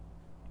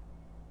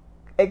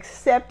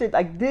accepted,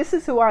 like, this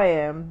is who I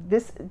am.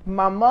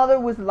 My mother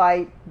was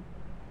light,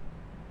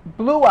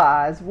 blue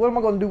eyes. What am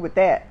I going to do with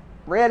that?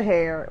 Red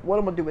hair. What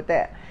am I going to do with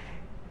that?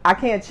 I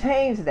can't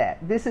change that.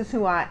 This is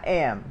who I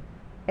am.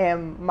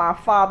 And my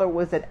father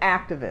was an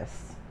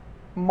activist,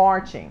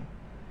 marching.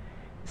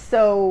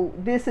 So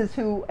this is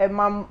who, and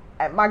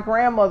my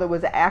grandmother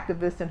was an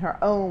activist in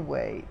her own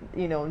way,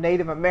 you know,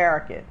 Native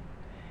American.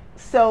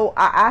 So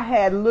I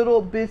had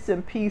little bits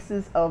and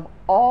pieces of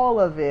all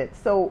of it.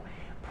 So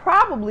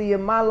probably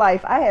in my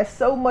life, I had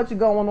so much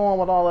going on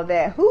with all of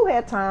that. Who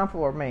had time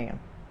for a man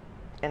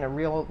in a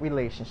real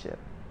relationship?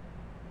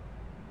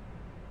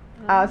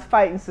 I was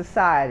fighting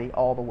society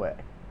all the way.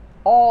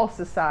 All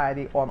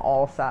society on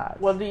all sides.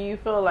 Well, do you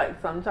feel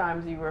like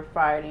sometimes you were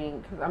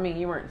fighting, because I mean,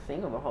 you weren't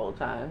single the whole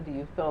time. Do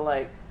you feel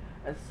like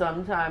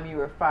sometimes you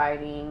were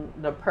fighting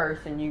the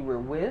person you were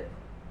with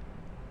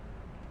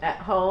at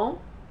home?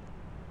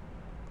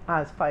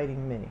 I was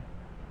fighting me.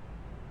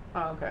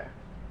 Oh, okay.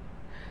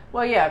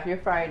 Well, yeah, if you're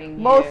fighting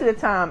you. Most of the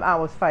time, I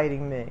was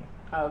fighting me.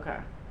 Okay.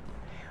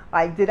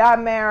 Like, did I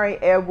marry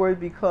Edward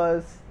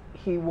because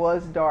he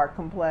was dark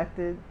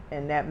complected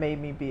and that made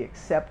me be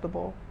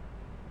acceptable?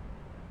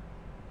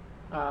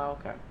 Oh,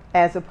 okay.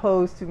 As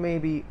opposed to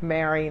maybe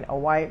marrying a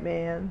white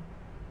man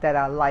that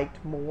I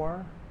liked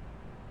more.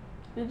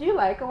 Did you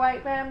like a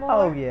white man more?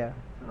 Oh, yeah.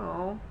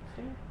 Oh.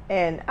 See?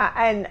 And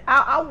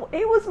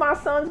he was my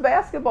son's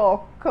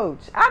basketball coach.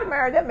 I'd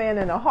marry that man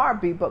in a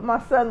heartbeat, but my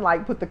son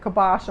put the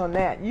kibosh on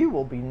that. You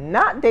will be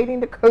not dating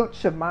the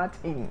coach of my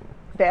team.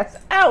 That's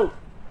out.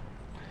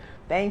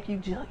 Thank you,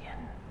 Jillian.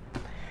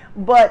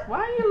 But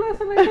why are you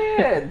listening to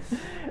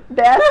kids?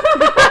 That's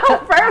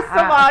first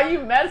of all, you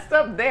messed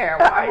up there.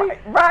 Why?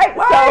 Right.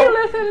 Why are you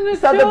listening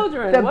to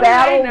children? The what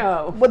battle, do I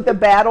know? But the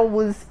battle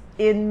was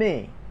in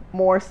me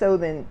more so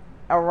than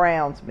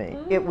around me.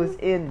 Mm-hmm. It was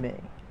in me.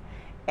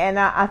 And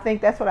I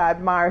think that's what I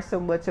admire so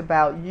much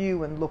about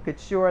you, and look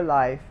at your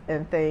life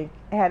and think,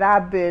 had I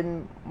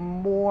been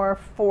more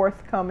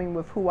forthcoming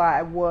with who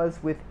I was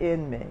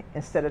within me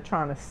instead of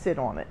trying to sit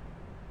on it.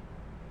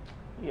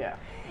 Yeah.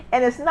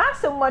 And it's not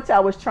so much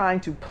I was trying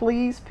to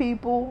please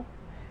people,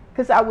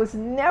 because I was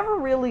never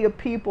really a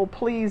people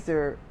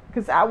pleaser,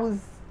 because I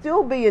was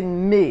still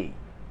being me.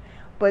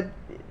 But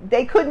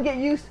they couldn't get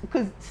used,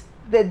 because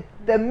the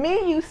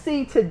me you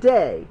see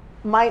today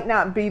might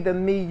not be the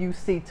me you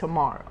see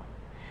tomorrow.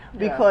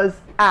 Because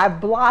I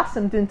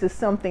blossomed into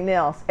something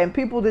else, and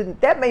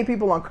that made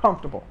people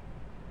uncomfortable.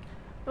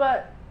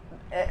 But,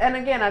 and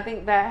again, I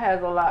think that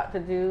has a lot to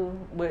do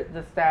with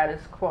the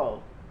status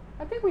quo.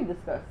 I think we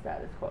discussed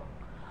status quo.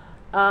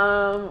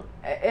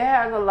 It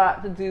has a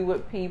lot to do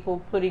with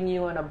people putting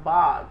you in a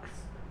box.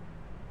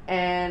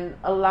 And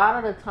a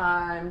lot of the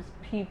times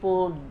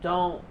people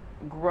don't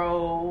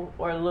grow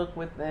or look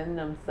within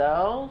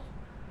themselves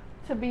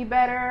to be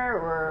better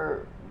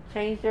or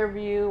change their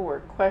view or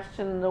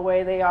question the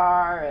way they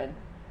are, and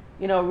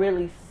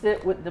really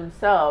sit with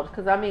themselves.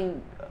 Because I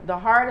mean, the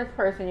hardest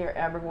person you're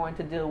ever going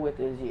to deal with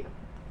is you.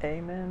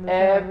 Amen.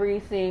 Every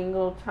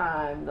single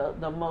time,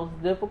 the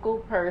most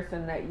difficult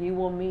person that you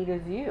will meet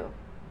is you.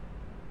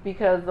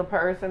 Because the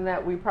person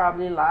that we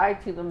probably lie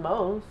to the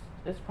most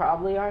is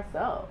probably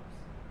ourselves.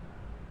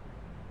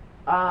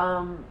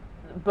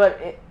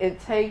 But it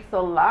takes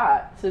a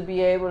lot to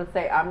be able to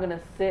say, I'm going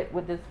to sit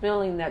with this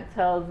feeling that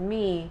tells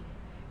me,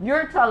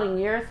 you're telling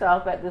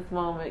yourself at this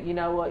moment, you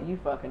know what, you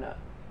fucking up.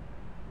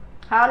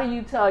 How do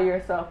you tell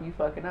yourself you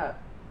fucking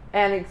up?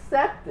 And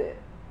accept it.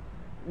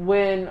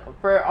 When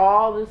for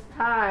all this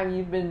time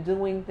you've been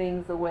doing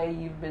things the way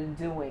you've been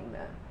doing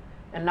them.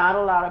 And not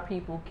a lot of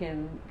people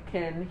can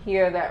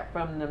hear that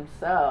from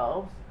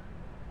themselves.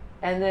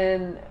 And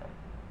then,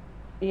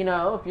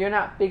 if you're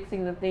not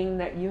fixing the thing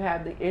that you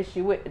have the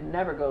issue with, it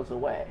never goes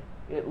away.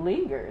 It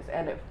lingers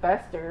and it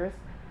festers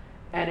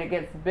and it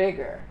gets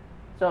bigger.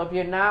 So if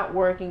you're not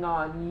working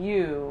on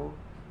you,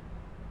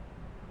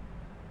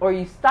 or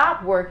you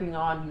stop working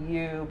on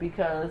you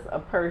because a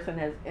person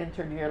has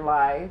entered your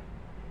life,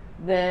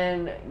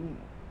 then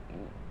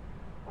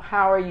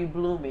how are you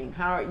blooming?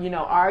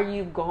 Are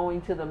you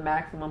going to the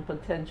maximum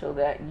potential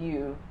that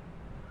you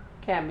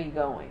can be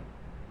going?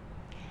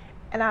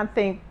 And I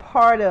think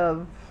part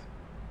of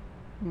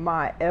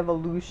my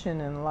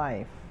evolution in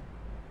life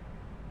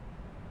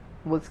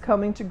was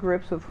coming to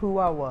grips with who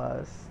I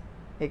was,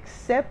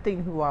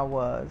 accepting who I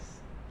was,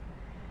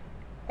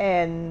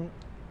 and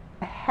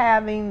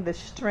having the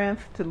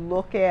strength to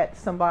look at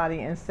somebody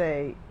and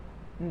say,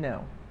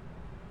 no,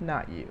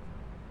 not you.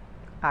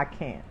 I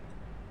can't.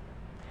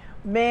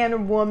 Man or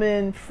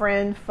woman,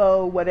 friend,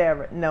 foe,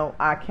 whatever. No,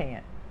 I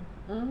can't.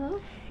 Mm-hmm.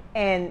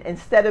 And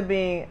instead of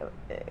being,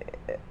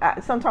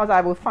 sometimes I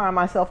would find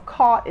myself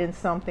caught in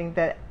something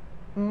that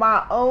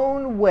my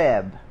own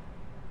web.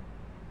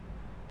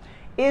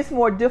 It's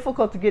more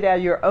difficult to get out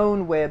of your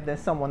own web than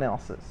someone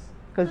else's.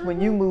 Because when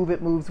you move,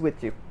 it moves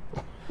with you.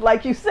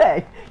 Like you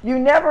say, you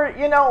never,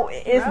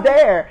 it's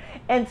there.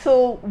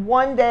 Until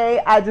one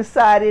day I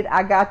decided,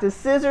 I got the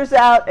scissors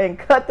out and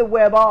cut the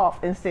web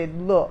off and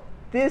said, look,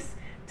 this,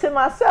 to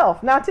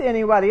myself, not to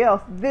anybody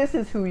else, this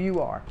is who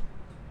you are.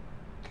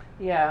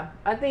 Yeah,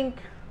 I think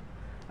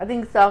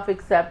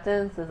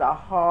self-acceptance is a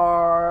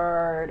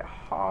hard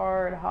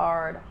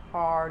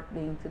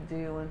thing to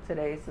do in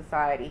today's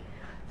society.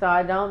 So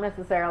I don't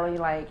necessarily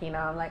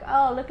I'm like,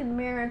 oh, look in the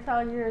mirror and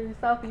tell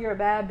yourself you're a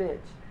bad bitch.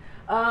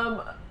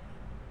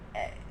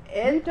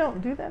 You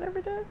don't do that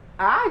every day?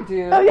 I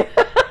do. Oh, yeah.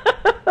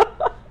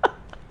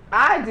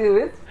 I do.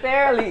 It's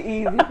fairly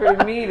easy for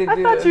me to do.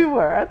 I thought you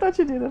were. I thought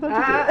you did.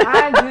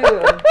 I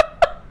do.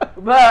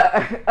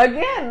 But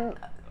again,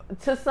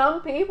 to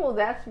some people,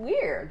 that's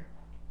weird.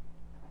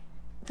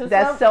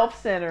 That's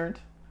self-centered.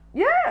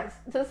 Yes.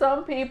 To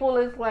some people,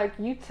 it's like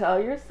you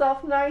tell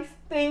yourself nice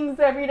things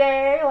every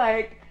day,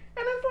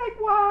 and it's like,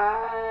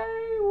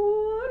 why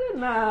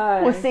wouldn't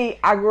I? Well, see,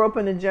 I grew up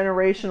in a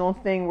generational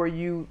thing where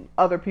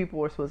other people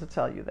are supposed to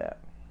tell you that.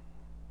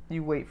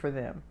 You wait for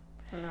them.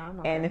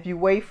 No, and if you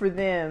wait for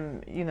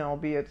them,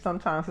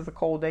 sometimes it's a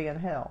cold day in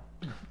hell.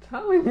 I'm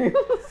telling you.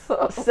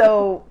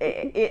 So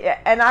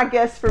and I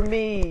guess for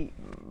me,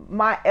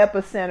 my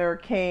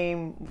epicenter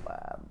came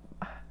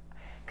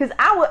because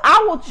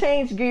I will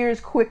change gears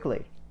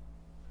quickly.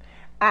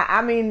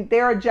 I mean,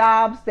 there are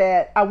jobs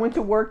that I went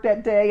to work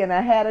that day and I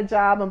had a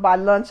job, and by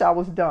lunch I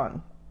was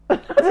done. I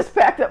just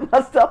packed up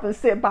my stuff and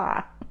said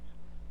bye.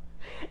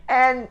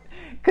 And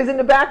because in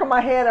the back of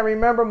my head, I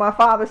remember my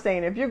father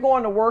saying, if you're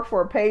going to work for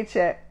a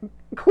paycheck,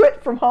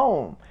 quit from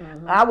home.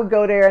 Mm-hmm. I would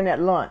go there and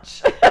at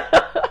lunch,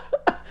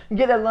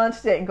 get a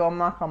lunch date and go, I'm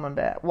not coming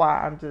back.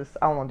 Why? I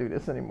don't want to do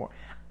this anymore.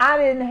 I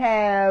didn't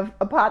have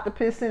a pot to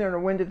piss in or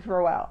a wind to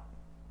throw out.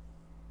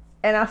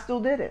 And I still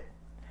did it.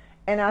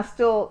 And I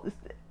still,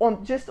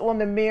 on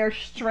the mere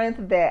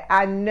strength that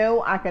I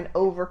know I can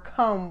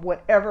overcome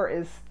whatever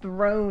is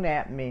thrown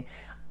at me,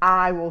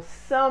 I will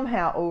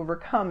somehow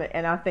overcome it.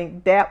 And I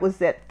think that was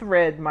that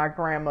thread my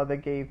grandmother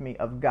gave me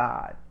of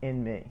God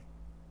in me.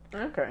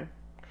 Okay.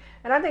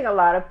 And I think a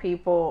lot of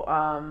people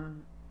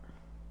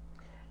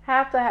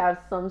have to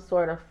have some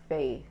sort of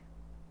faith,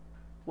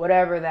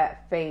 whatever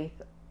that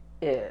faith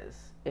is.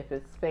 If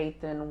it's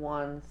faith in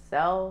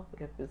oneself,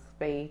 if it's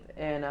faith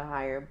in a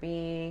higher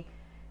being,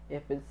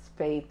 if it's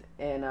faith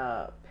in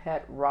a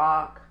pet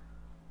rock,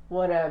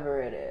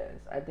 whatever it is.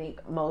 I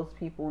think most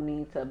people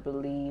need to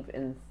believe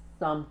in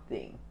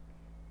something.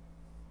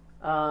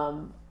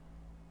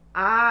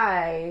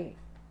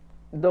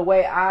 The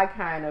way I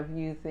kind of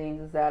view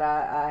things is that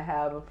I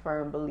have a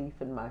firm belief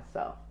in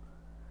myself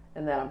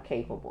and that I'm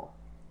capable.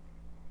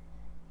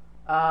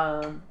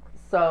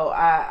 So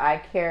I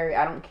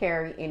don't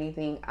carry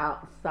anything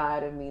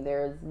outside of me.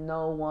 There is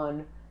no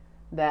one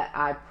that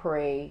I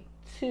pray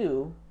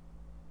to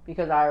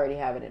because I already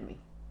have it in me.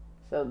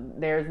 So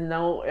there's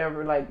no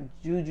ever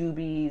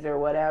jujubes or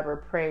whatever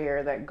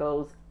prayer that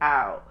goes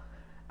out.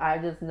 I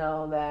just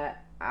know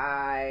that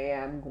I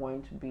am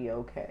going to be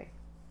okay.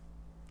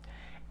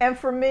 And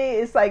for me,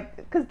 it's like,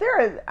 because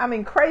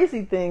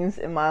crazy things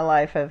in my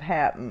life have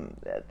happened,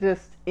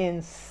 just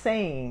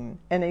insane,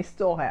 and they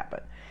still happen.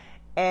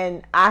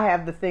 And I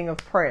have the thing of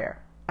prayer.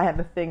 I have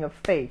the thing of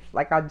faith.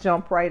 Like, I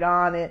jump right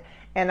on it,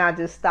 and I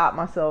just stop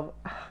myself.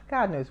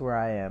 God knows where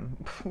I am.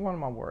 What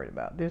am I worried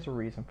about? There's a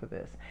reason for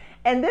this.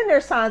 And then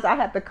there's times I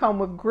have to come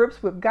with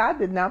grips with, God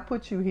did not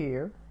put you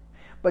here,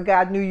 but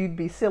God knew you'd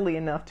be silly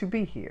enough to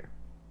be here.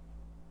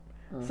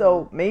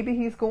 So maybe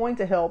he's going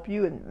to help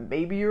you, and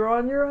maybe you're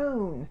on your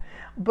own.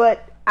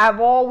 But I've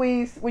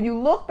always, when you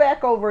look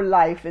back over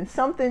life and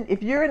something,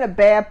 if you're in a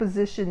bad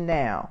position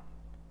now,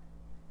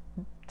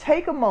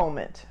 take a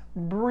moment,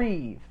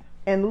 breathe,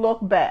 and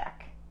look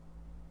back.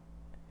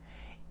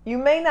 You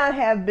may not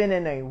have been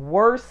in a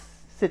worse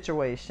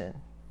situation,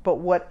 but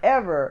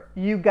whatever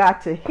you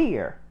got to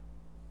hear,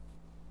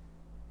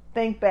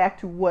 think back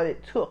to what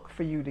it took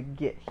for you to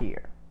get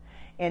here.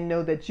 And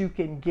know that you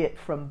can get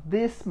from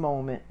this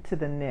moment to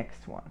the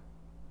next one.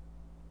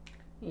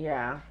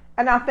 Yeah.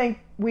 And I think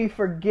we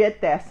forget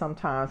that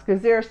sometimes,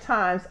 because there's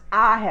times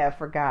I have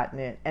forgotten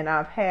it, and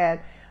I've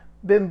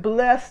been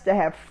blessed to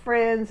have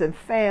friends and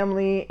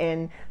family,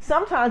 and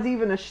sometimes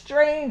even a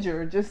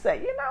stranger just say,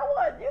 you know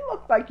what, you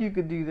look like you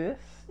could do this.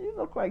 You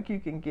look like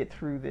you can get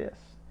through this.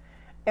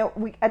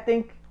 And I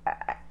think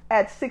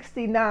at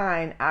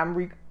 69,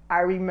 I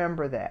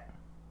remember that.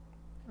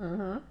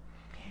 Mm-hmm.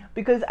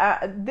 Because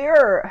I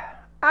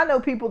know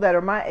people that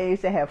are my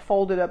age that have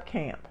folded up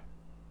camp.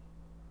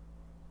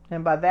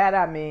 And by that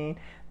I mean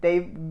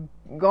they've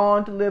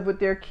gone to live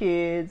with their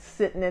kids,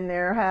 sitting in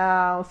their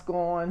house,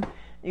 going,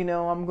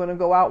 I'm going to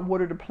go out and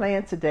water the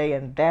plants today,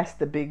 and that's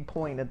the big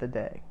point of the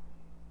day.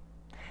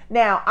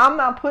 Now, I'm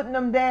not putting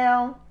them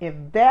down. If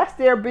that's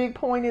their big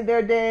point of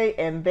their day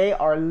and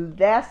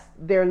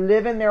they're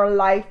living their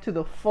life to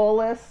the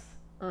fullest,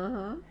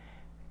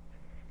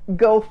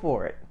 go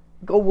for it.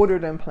 Go water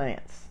them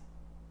plants.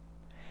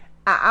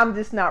 I'm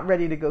just not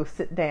ready to go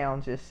sit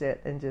down just yet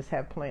and just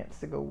have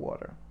plants to go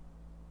water.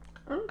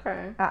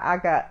 Okay.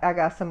 I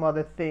got some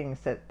other things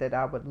that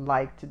I would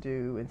like to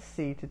do and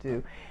see to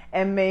do.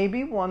 And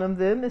maybe one of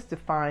them is to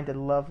find a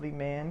lovely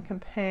man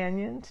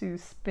companion to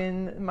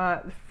spend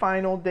my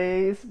final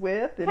days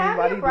with.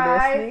 Anybody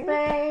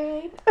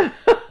listening?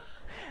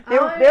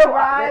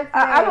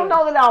 I don't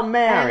know that I'll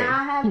marry. And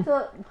I have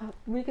to,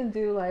 we can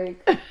do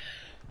like,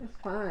 it's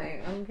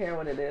fine. I don't care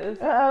what it is.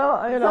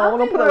 I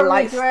want to put a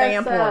light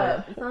stamp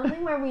on it.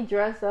 Something where we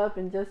dress up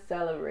and just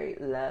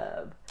celebrate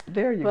love.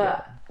 There you go.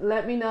 But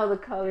let me know the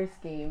color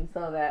scheme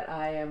so that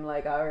I am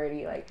like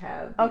already like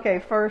have. Okay,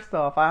 first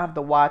off, I have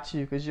to watch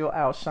you because you'll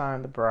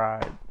outshine the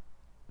bride.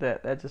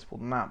 That just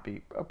will not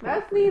be appropriate.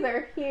 That's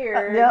neither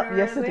here. Yep.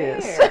 Yes, it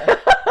is.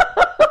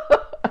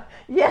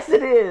 Yes,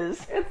 it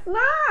is. It's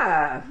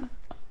not.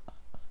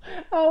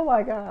 Oh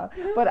my God!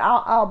 But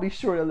I'll be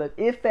sure to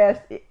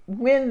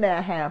when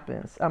that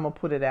happens. I'm gonna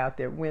put it out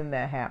there when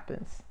that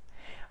happens,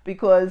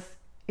 because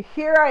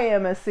here I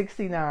am at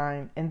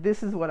 69, and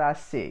this is what I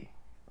see.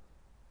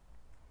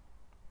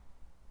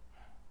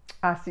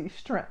 I see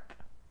strength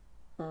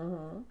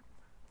and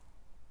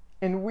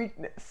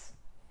weakness.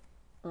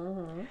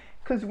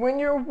 Because when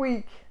you're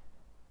weak,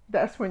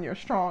 that's when you're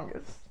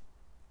strongest.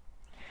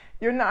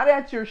 You're not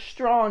at your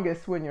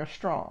strongest when you're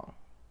strong.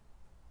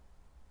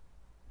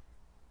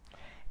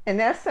 And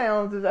does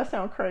that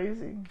sound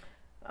crazy?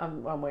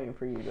 I'm waiting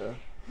for you to.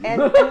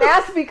 And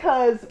that's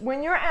because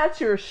when you're at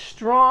your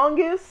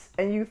strongest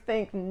and you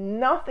think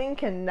nothing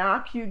can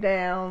knock you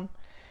down,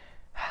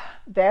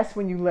 that's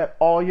when you let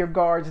all your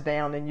guards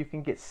down and you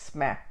can get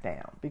smacked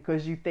down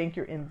because you think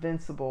you're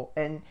invincible,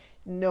 and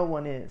no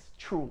one is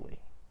truly.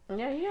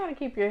 Yeah, you gotta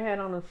keep your head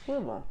on a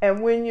swivel.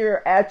 And when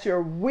you're at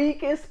your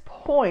weakest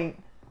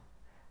point,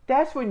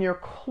 that's when you're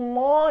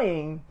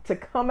clawing to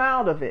come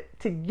out of it,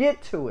 to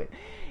get to it.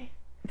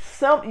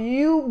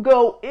 You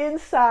go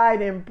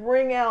inside and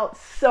bring out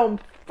some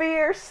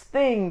fierce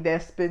thing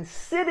that's been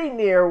sitting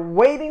there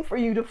waiting for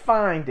you to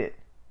find it,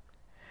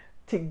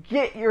 to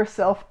get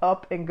yourself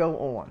up and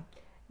go on.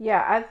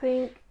 Yeah, I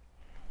think,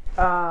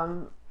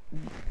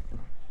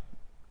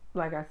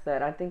 like I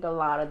said, I think a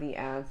lot of the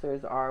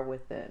answers are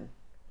within.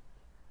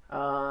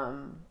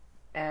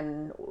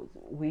 And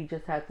we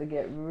just have to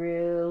get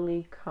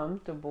really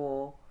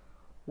comfortable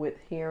with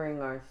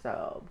hearing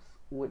ourselves,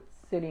 with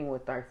sitting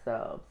with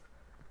ourselves,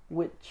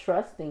 with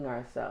trusting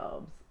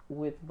ourselves,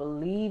 with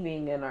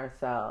believing in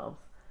ourselves.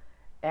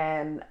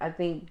 And I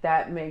think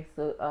that makes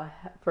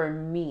for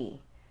me,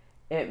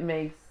 it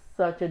makes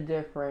such a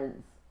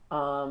difference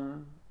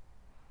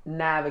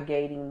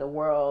navigating the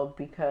world,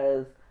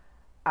 because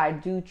I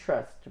do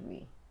trust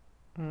me.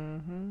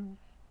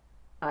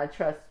 I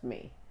trust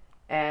me.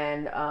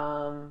 And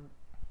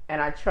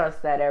I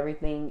trust that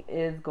everything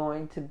is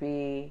going to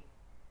be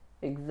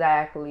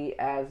exactly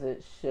as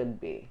it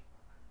should be.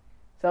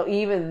 So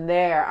even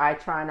there, I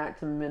try not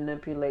to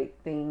manipulate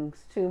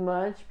things too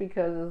much,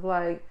 because it's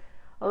like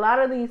a lot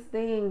of these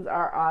things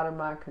are out of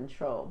my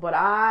control. But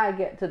I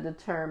get to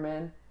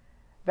determine,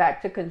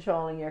 back to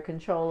controlling your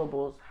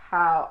controllables,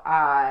 how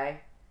I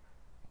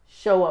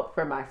show up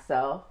for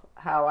myself,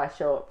 how I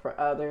show up for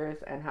others,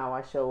 and how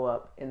I show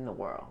up in the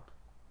world.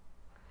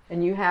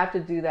 And you have to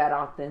do that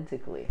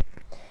authentically.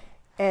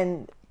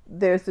 And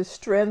there's the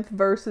strength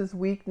versus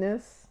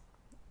weakness.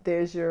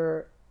 There's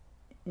your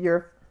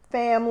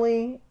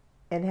family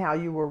and how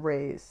you were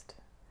raised.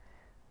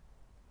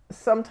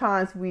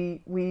 Sometimes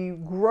we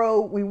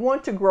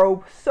want to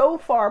grow so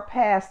far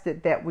past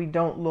it that we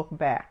don't look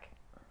back.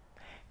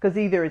 Because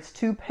either it's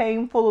too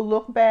painful to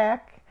look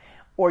back,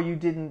 or you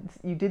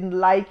didn't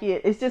like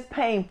it. It's just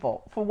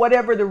painful for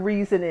whatever the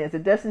reason is.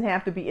 It doesn't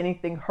have to be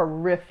anything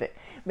horrific.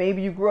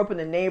 Maybe you grew up in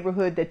a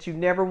neighborhood that you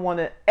never want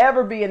to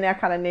ever be in that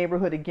kind of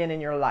neighborhood again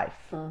in your life.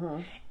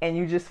 Mm-hmm. And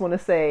you just want to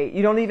say,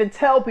 you don't even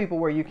tell people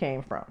where you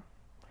came from.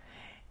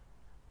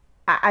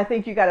 I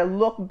think you got to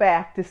look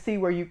back to see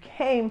where you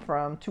came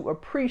from to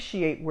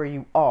appreciate where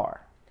you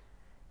are.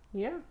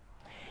 Yeah.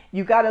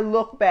 You got to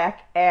look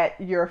back at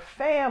your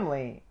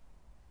family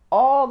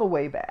all the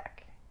way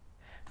back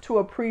to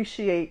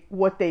appreciate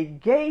what they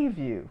gave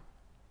you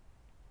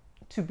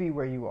to be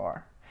where you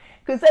are.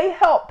 Because they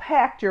helped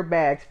pack your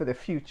bags for the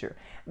future.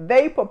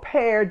 They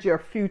prepared your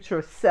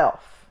future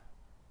self.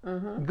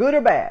 Mm-hmm. Good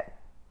or bad.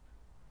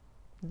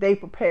 They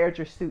prepared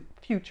your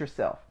future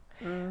self.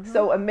 Mm-hmm.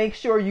 So make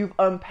sure you've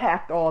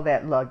unpacked all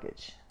that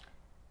luggage.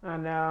 I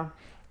know.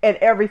 And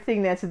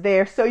everything that's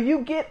there. So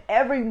you get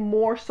every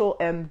morsel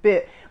and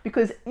bit.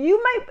 Because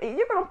you're going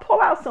to pull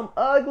out some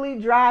ugly,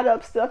 dried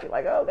up stuff. You're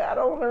like, oh God, I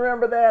don't want to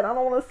remember that. I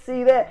don't want to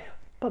see that.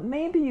 But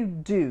maybe you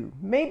do.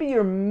 Maybe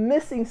you're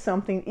missing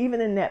something even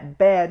in that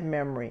bad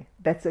memory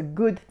that's a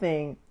good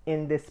thing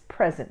in this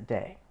present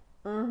day.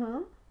 Mm-hmm.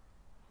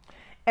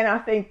 And I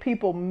think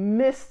people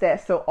miss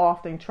that so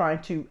often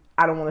trying to,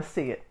 I don't want to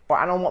see it. Or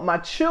I don't want my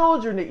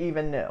children to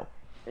even know.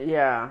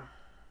 Yeah.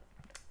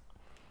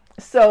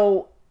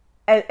 So,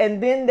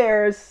 and then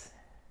there's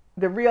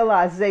the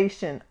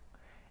realization,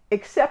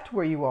 accept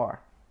where you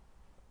are.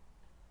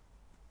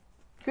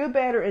 Good,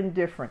 bad, or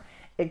indifferent.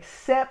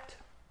 Accept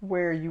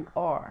where you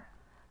are.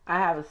 I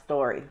have a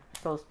story.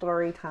 So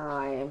story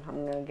time.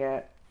 I'm going to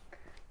get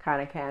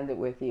kind of candid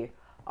with you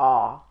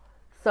all.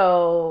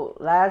 So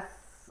I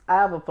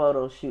have a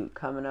photo shoot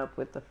coming up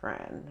with a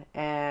friend,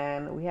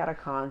 and we had a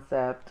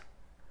concept.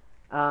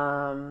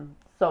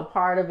 So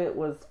part of it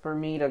was for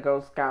me to go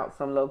scout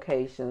some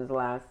locations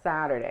last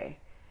Saturday.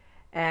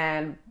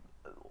 And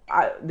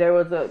I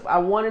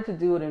wanted to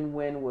do it in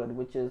Wynwood,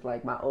 which is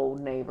like my old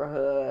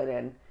neighborhood,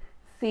 and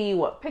see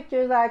what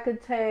pictures I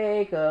could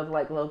take of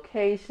like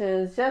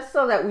locations, just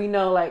so that we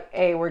know like,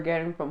 hey, we're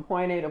getting from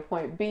point A to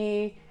point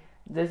B.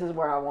 This is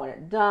where I want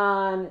it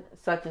done,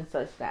 such and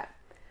such that.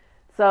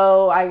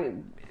 So I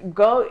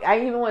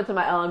even went to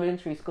my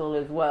elementary school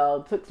as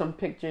well, took some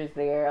pictures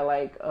there,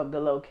 like of the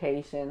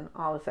location,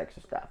 all this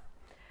extra stuff.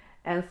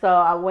 And so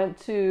I went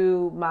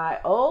to my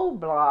old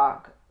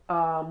block,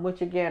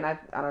 which again, I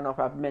don't know if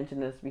I've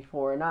mentioned this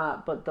before or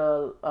not, but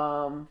the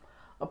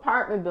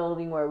apartment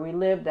building where we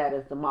lived at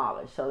is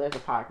demolished. So there's a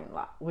parking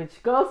lot,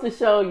 which goes to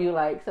show you,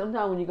 like,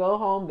 sometimes when you go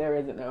home, there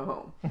isn't no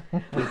home.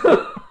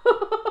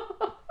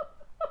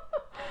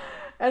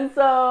 And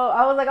so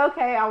I was like,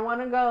 okay, I want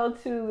to go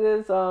to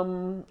this, I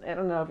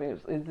don't know if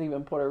it's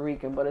even Puerto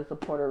Rican, but it's a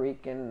Puerto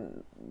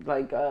Rican,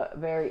 like a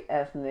very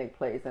ethnic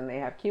place. And they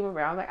have Cuban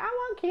bread. I was like, I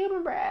want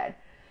Cuban bread.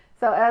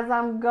 So as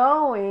I'm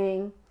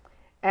going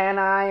and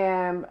I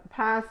am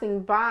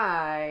passing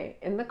by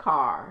in the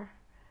car,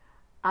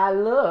 I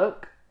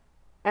look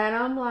and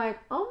I'm like,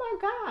 oh my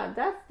God,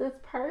 that's this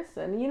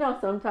person. You know,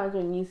 sometimes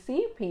when you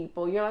see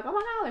people, you're like, oh my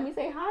God, let me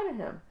say hi to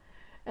him.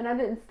 And I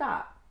didn't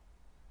stop.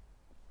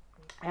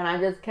 And I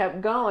just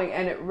kept going,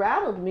 and it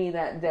rattled me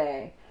that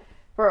day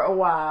for a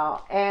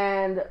while.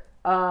 And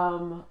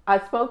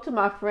I spoke to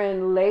my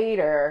friend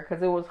later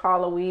because it was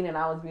Halloween and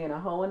I was being a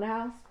hoe in the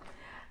house.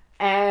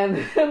 And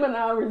him and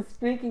I were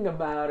speaking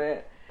about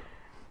it.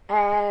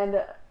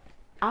 And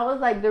I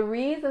was like, the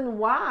reason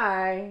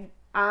why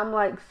I'm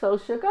like so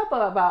shook up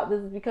about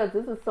this is because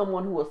this is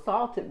someone who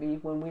assaulted me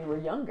when we were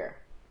younger.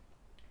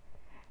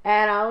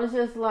 And I was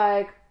just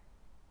like,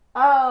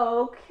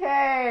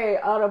 okay,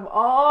 out of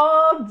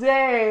all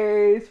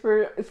days,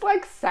 it's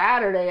like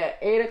Saturday at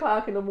 8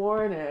 o'clock in the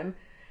morning,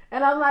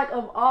 and I'm like,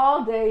 of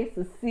all days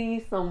to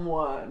see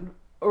someone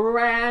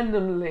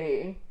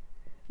randomly,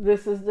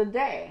 this is the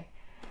day.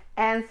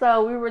 And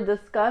so we were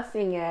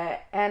discussing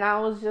it, and I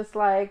was just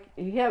like,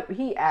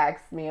 he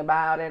asked me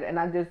about it, and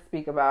I did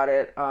speak about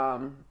it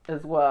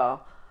as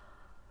well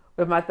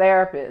with my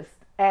therapist.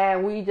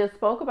 And we just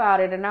spoke about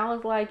it, and I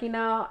was like,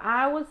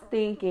 I was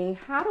thinking,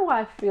 how do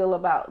I feel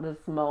about this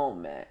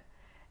moment?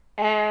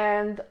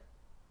 And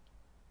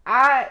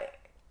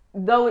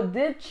though it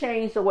did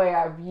change the way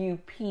I view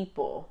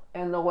people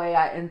and the way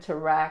I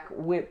interact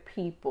with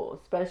people,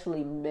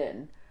 especially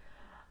men,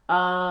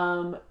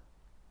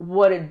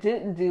 what it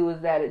didn't do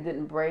is that it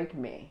didn't break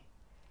me.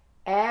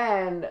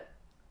 And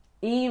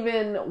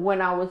even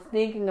when I was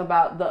thinking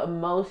about the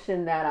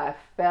emotion that I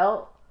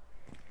felt,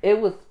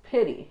 it was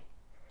pity.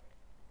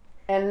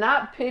 And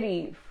not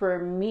pity for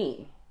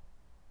me,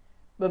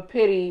 but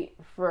pity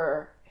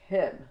for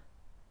him.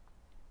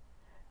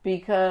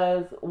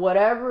 because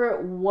whatever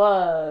it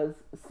was,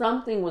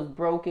 something was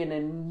broken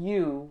in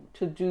you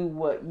to do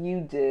what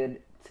you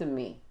did to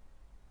me.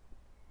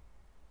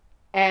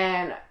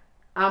 And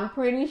I'm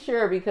pretty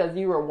sure because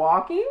you were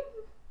walking,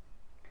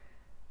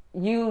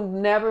 you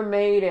never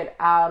made it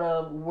out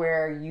of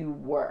where you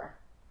were.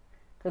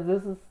 Because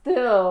this is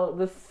still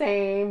the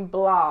same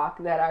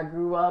block that I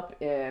grew up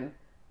in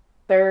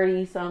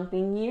 30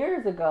 something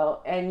years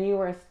ago, and you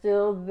are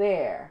still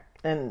there.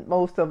 And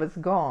most of it's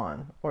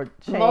gone or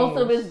changed. Most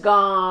of it's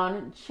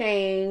gone,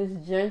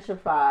 changed,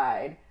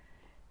 gentrified.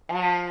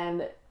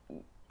 And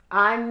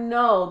I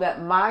know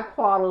that my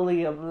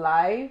quality of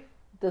life,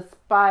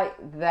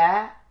 despite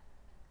that,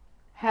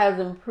 has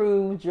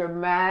improved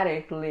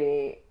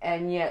dramatically.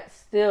 And yet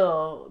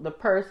still, the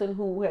person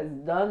who has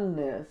done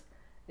this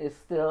is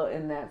still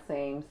in that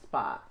same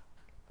spot.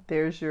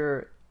 There's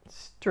your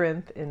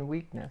strength and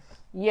weakness.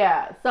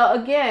 Yeah. So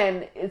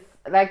again, it's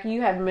like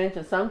you had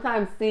mentioned,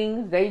 sometimes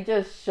things, they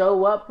just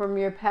show up from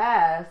your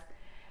past,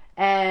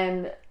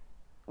 and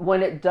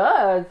when it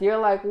does, you're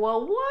like,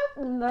 well, what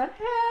in the hell?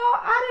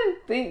 I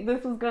didn't think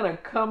this was going to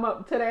come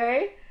up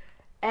today.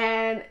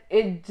 And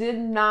it did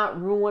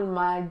not ruin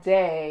my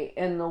day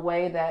in the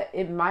way that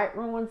it might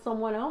ruin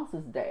someone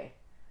else's day.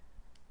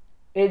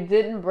 It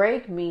didn't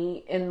break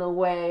me in the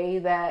way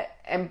that,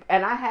 and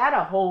I had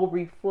a whole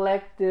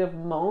reflective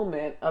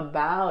moment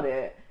about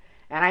it.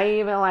 And I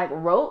even like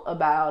wrote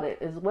about it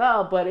as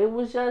well. But it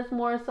was just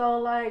more so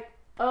like,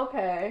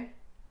 okay,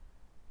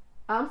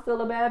 I'm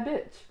still a bad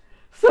bitch.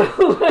 So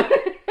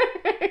like,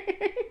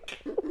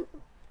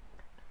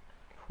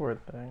 Poor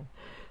thing.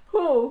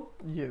 who?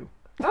 You.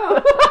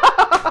 Oh.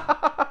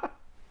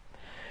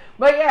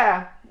 But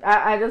yeah,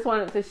 I just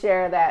wanted to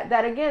share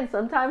that again,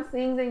 sometimes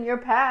things in your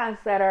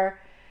past that are,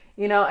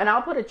 and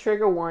I'll put a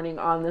trigger warning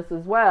on this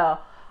as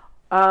well.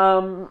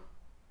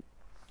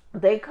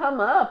 They come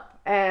up,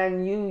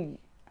 and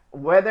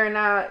whether or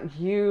not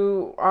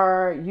you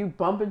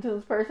bump into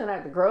this person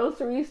at the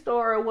grocery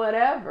store or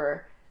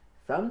whatever,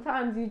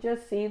 sometimes you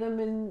just see them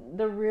in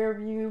the rear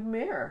view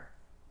mirror.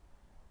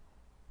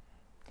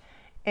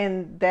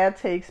 And that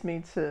takes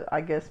me to,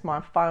 I guess,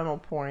 my final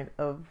point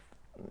of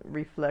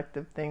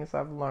reflective things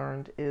I've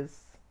learned is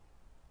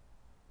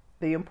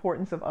the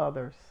importance of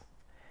others,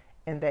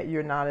 and that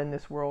you're not in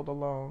this world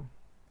alone.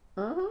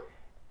 Mm-hmm.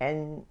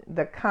 And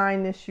the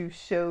kindness you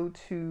show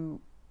to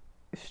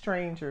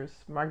strangers.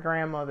 My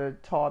grandmother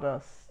taught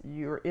us,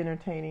 you're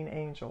entertaining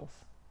angels.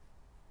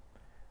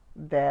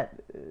 That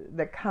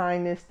the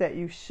kindness that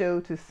you show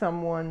to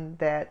someone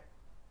that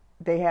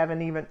they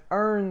haven't even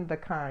earned the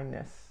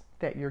kindness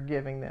that you're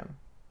giving them,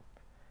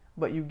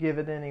 but you give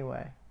it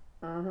anyway.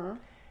 Mm-hmm.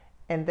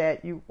 And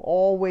that you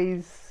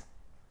always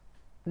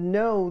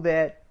know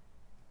that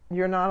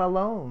you're not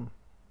alone.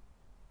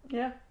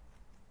 Yeah.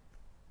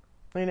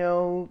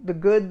 The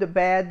good, the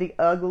bad, the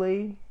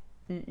ugly,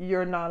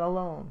 you're not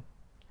alone.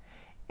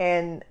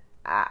 And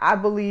I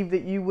believe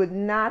that you would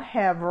not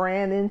have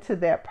ran into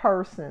that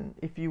person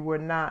if you were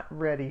not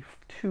ready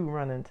to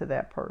run into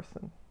that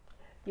person.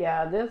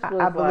 Yeah, this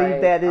was I believe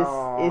that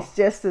it's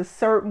just a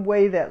certain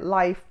way that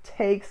life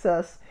takes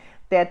us,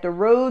 that the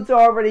road's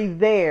already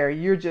there.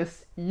 You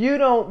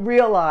don't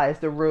realize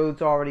the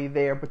road's already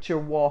there, but you're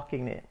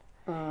walking it.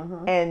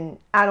 Mm-hmm. And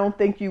I don't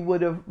think you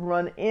would have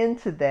run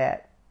into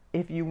that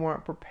if you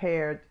weren't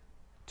prepared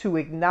to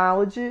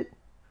acknowledge it,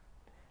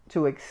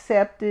 to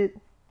accept it,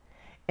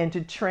 and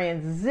to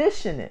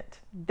transition it.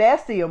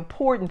 That's the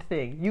important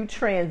thing. You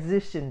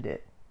transitioned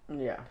it.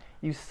 Yeah.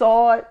 You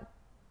saw it.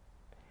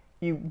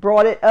 You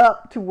brought it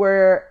up to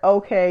where,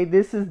 okay,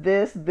 this is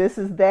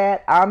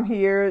that, I'm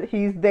here,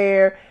 he's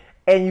there,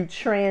 and you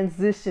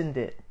transitioned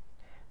it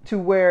to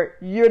where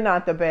you're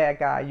not the bad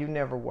guy, you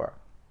never were.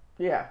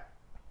 Yeah.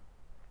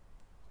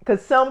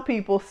 Because some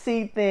people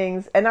see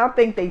things, and I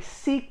think they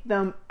seek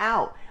them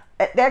out.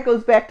 That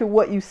goes back to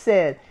what you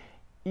said.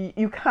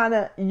 You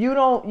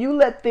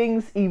let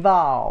things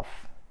evolve.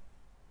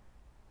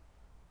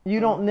 You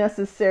don't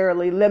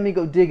necessarily, let me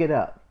go dig it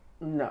up.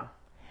 No.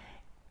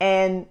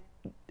 And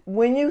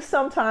when you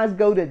sometimes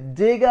go to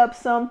dig up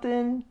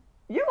something,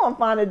 you're going to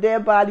find a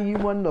dead body you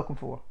weren't looking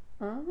for.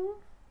 Mm-hmm.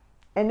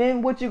 And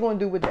then what you going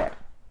to do with that?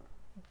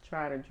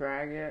 Try to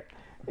drag it.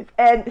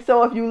 And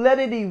so if you let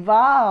it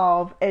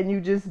evolve and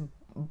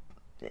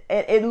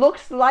it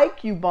looks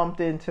like you bumped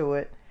into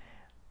it,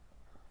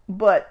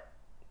 but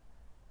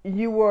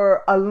you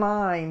were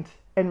aligned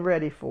and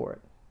ready for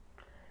it.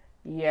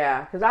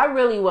 Yeah, because I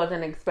really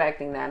wasn't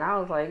expecting that. I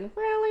was like,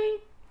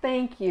 really?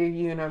 Thank you,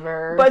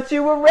 universe. But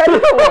you were ready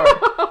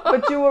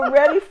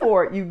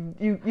for it.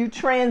 You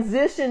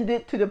transitioned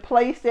it to the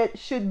place that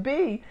should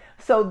be.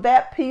 So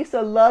that piece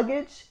of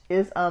luggage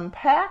is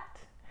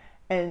unpacked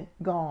and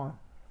gone.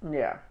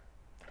 Yeah.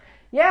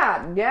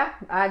 Yeah.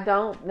 I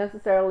don't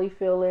necessarily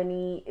feel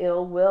any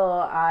ill will.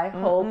 I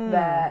hope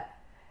that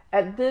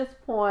at this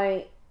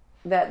point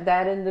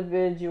that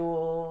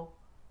individual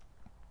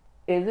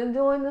isn't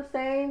doing the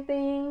same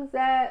things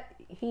that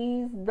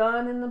he's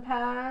done in the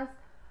past.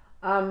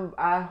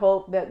 I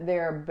hope that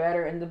they're a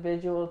better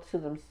individual to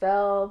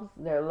themselves,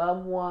 their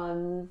loved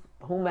ones,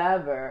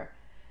 whomever,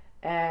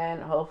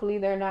 and hopefully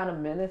they're not a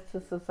menace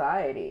to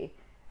society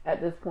at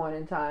this point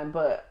in time.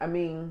 But I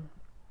mean,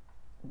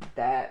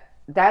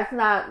 that's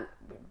not.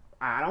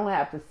 I don't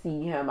have to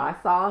see him. I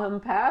saw him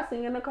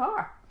passing in a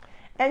car.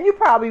 And you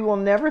probably will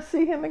never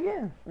see him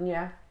again.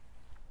 Yeah.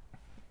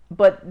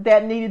 But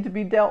that needed to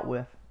be dealt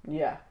with.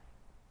 Yeah.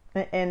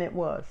 And it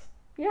was.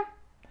 Yeah.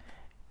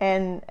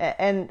 And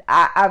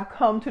I've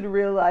come to the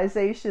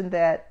realization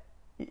that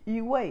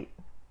you wait.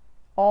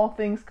 All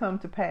things come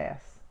to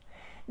pass.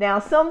 Now,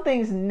 some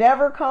things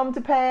never come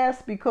to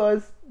pass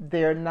because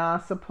they're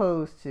not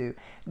supposed to.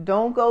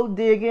 Don't go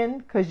digging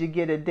because you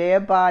get a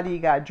dead body. You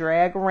got to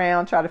drag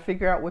around, try to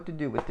figure out what to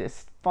do with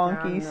this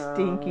funky,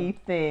 stinky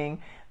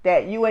thing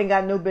that you ain't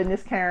got no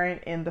business carrying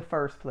in the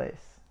first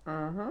place.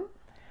 Mm-hmm.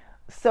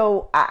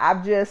 So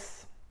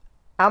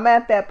I'm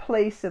at that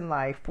place in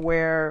life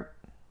where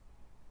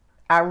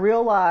I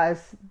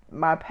realize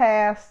my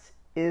past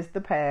is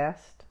the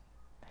past.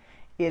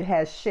 It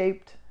has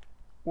shaped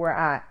where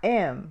I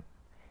am.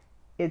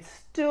 It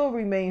still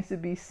remains to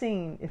be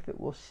seen if it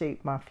will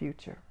shape my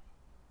future.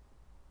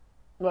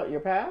 What, your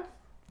past?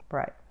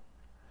 Right.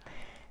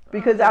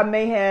 Because I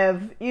may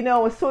have,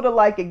 it's sort of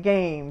like a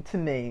game to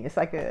me. It's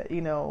like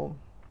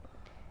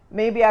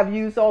maybe I've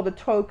used all the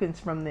tokens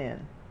from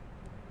then.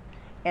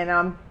 And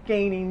I'm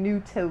gaining new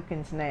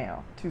tokens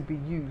now to be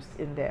used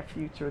in that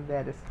future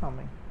that is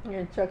coming.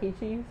 You're in Chuck E.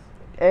 Cheese?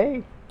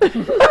 Hey.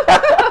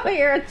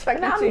 You're in Chuck E. I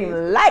don't Cheese.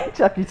 even like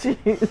Chuck E.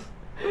 Cheese.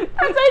 I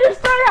tell you the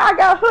story how I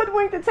got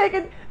hoodwinked to take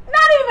it.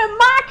 Not even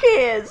my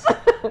kids.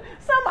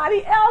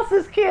 Somebody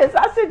else's kids.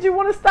 I said, you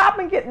want to stop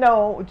and get...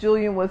 No,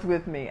 Julian was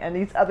with me. And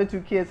these other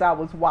two kids I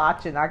was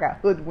watching, I got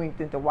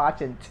hoodwinked into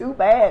watching two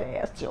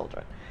badass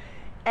children.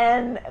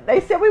 And they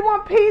said, we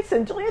want pizza.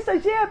 And Julian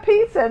says, yeah,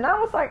 pizza. And I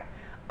was like,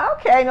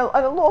 okay. And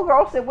the little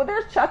girl said, well,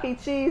 there's Chuck E.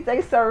 Cheese.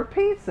 They serve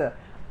pizza.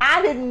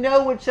 I didn't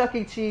know what Chuck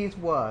E. Cheese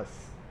was.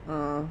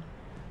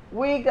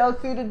 We go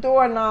through the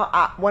door, and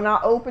when I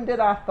opened it,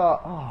 I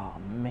thought, oh,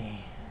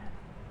 man,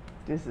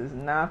 this is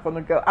not going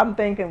to go. I'm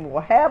thinking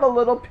we'll have a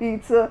little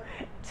pizza,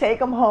 take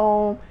them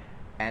home,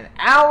 an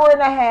hour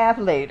and a half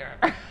later.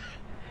 Oh,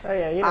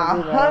 yeah, you don't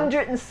do that.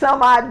 $100 and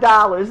some odd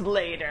dollars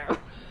later.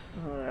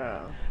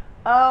 Yeah.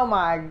 Oh,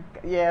 my,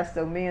 yeah,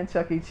 so me and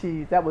Chuck E.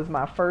 Cheese, that was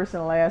my first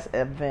and last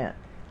event.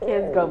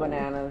 Kids go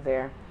bananas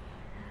there.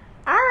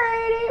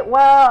 Alrighty,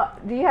 well,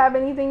 do you have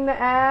anything to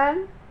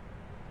add?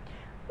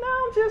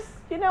 No, just,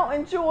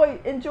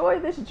 enjoy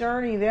this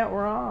journey that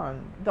we're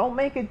on. Don't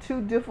make it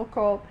too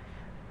difficult.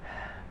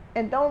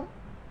 And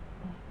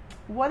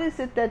what is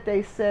it that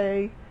they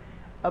say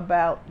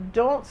about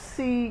don't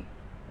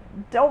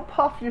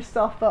puff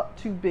yourself up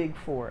too big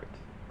for it.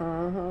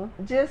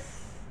 Mm-hmm.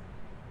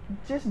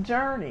 Just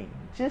journey.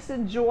 Just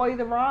enjoy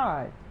the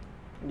ride.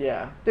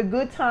 Yeah. The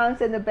good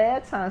times and the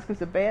bad times, because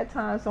the bad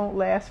times don't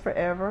last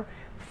forever.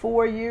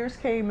 4 years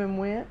came and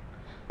went.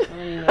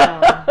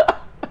 No.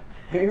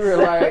 We were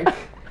like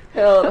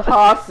held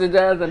hostage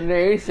as a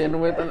nation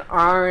with an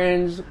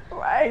orange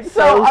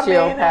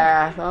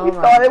sociopath. We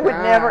thought it would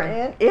never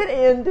end. It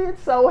ended,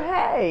 so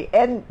hey.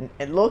 And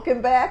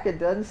looking back, it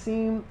doesn't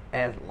seem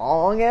as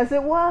long as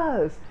it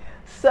was.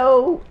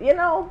 So,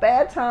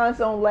 bad times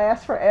don't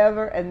last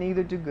forever, and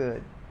neither do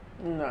good.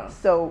 No.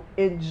 So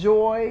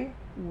enjoy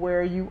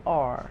where you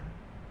are.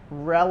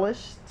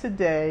 Relish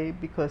today,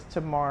 because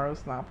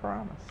tomorrow's not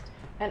promised.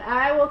 And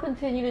I will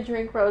continue to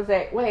drink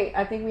rosé. Wait,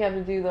 I think we have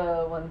to do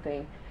the one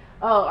thing.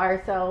 Oh,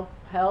 our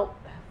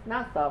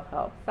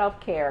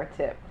self-care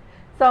tip.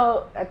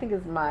 So I think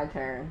it's my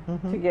turn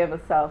to give a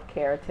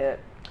self-care tip.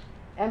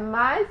 And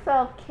my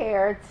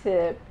self-care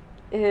tip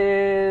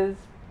is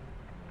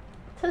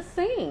to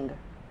sing.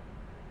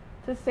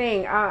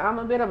 I'm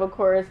a bit of a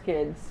chorus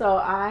kid, so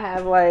I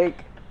have why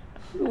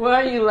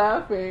are you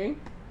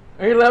laughing?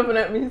 Are you laughing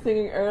at me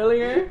singing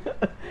earlier?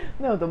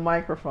 No, the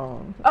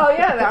microphone. Oh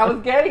yeah, I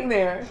was getting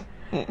there.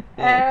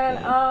 And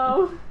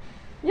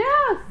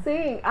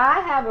sing.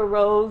 I have a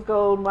rose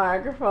gold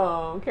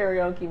microphone,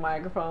 karaoke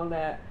microphone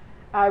that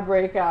I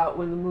break out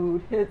when the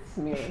mood hits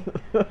me.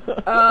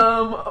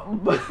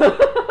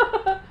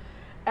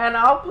 And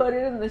I'll put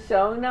it in the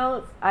show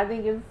notes. I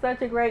think it's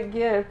such a great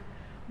gift.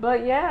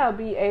 But yeah,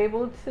 be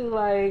able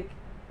to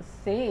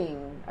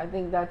sing. I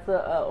think that's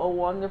a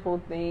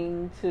wonderful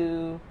thing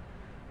to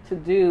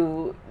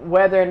do,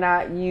 whether or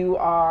not you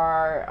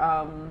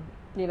are,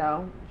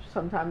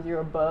 sometimes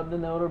you're above the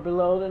note or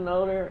below the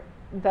note or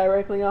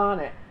directly on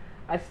it.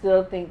 I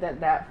still think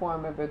that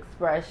form of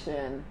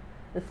expression,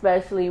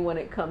 especially when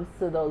it comes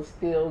to those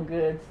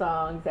feel-good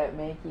songs that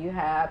make you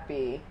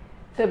happy,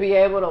 to be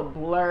able to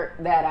blurt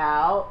that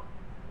out,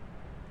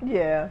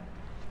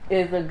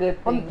 is a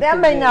good thing. That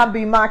may not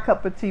be my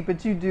cup of tea,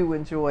 but you do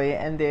enjoy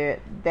it, and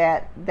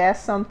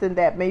that's something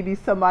that maybe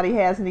somebody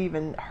hasn't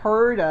even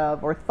heard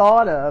of or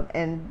thought of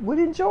and would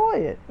enjoy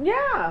it.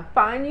 Yeah,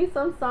 find you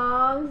some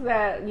songs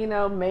that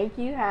make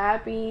you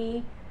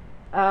happy,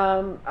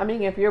 I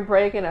mean, if you're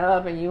breaking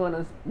up and you want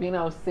to,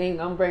 sing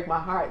 "Unbreak My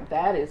Heart,"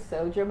 that is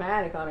so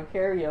dramatic on a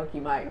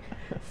karaoke mic.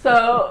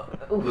 So,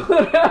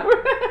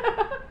 whatever.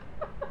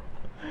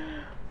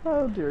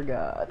 Oh, dear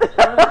God.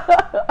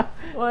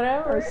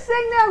 Whatever.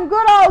 Sing them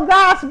good old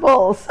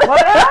gospels.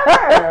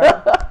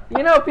 Whatever.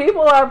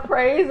 People are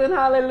praising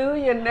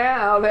hallelujah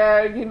now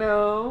that,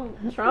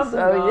 Trump is So,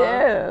 gone.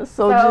 yeah.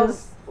 So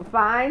just...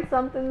 find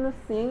something to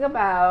sing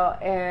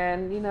about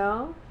and,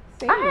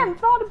 sing. I hadn't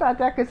thought about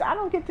that because I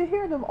don't get to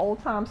hear them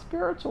old-time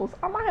spirituals.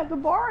 I might have to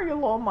borrow your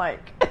little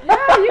mic.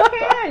 Yeah, you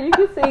can. You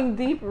can sing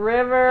Deep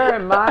River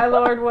and My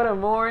Lord, What a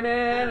Morning.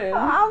 And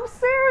I'm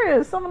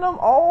serious. Some of them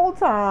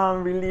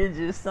old-time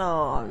religious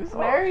songs.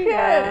 there you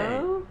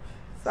go.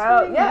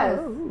 So, Sweet, yes.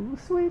 oh,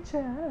 sweet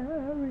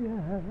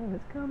chariot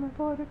is coming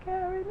for to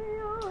carry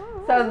me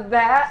on. So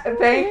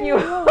thank you.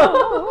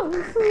 Oh,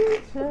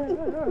 sweet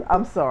chariot.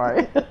 I'm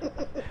sorry.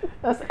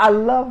 I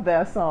love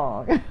that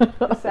song.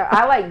 So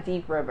I like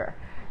Deep River.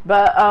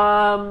 But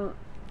I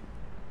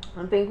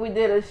think we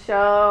did a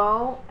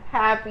show.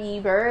 Happy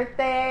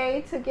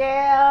birthday to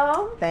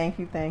Gail. Thank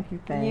you.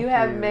 You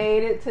have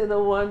made it to the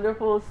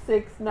wonderful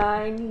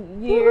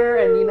 6'9" year,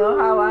 and you know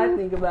how I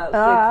think about 6'9".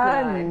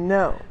 I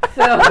know.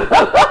 So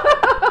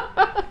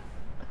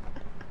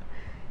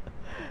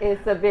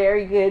it's a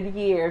very good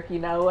year, if you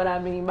know what I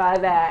mean by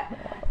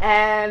that.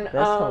 And Let's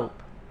hope.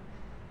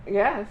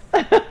 Yes.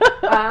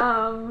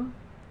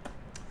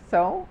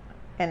 So,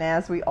 and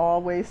as we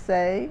always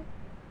say,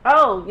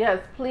 oh yes,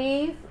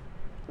 please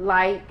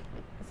like,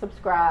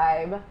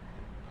 subscribe.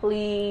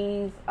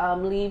 Please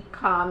leave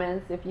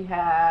comments if you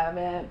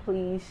haven't.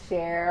 Please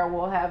share.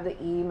 We'll have the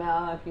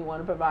email if you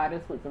want to provide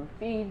us with some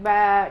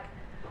feedback.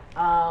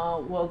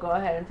 We'll go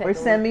ahead and take. Or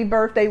send me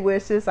birthday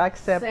wishes. I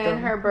accept them. Send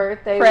her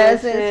birthday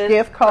presents, wishes,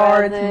 gift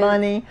cards,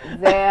 money,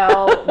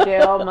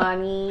 Zelle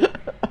money.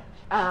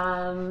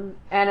 And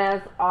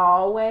as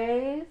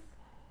always,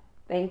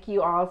 thank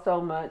you all so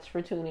much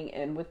for tuning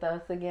in with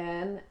us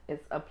again.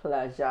 It's a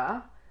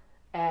pleasure.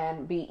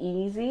 And be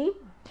easy.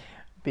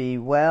 Be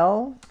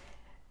well.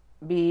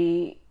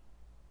 Be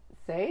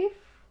safe.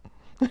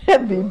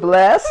 Be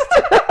blessed.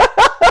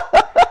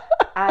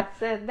 I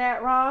said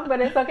that wrong, but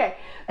it's okay.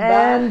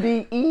 And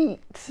be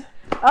eat.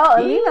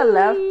 Oh, Alina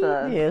left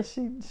us. Yeah,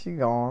 she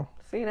gone.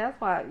 See, that's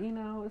why,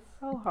 it's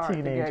so hard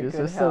Teenagers to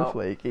get are good so help.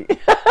 flaky.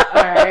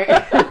 All right.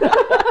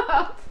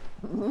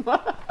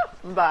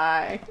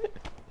 Bye.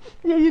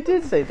 Yeah, you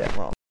did say that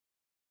wrong.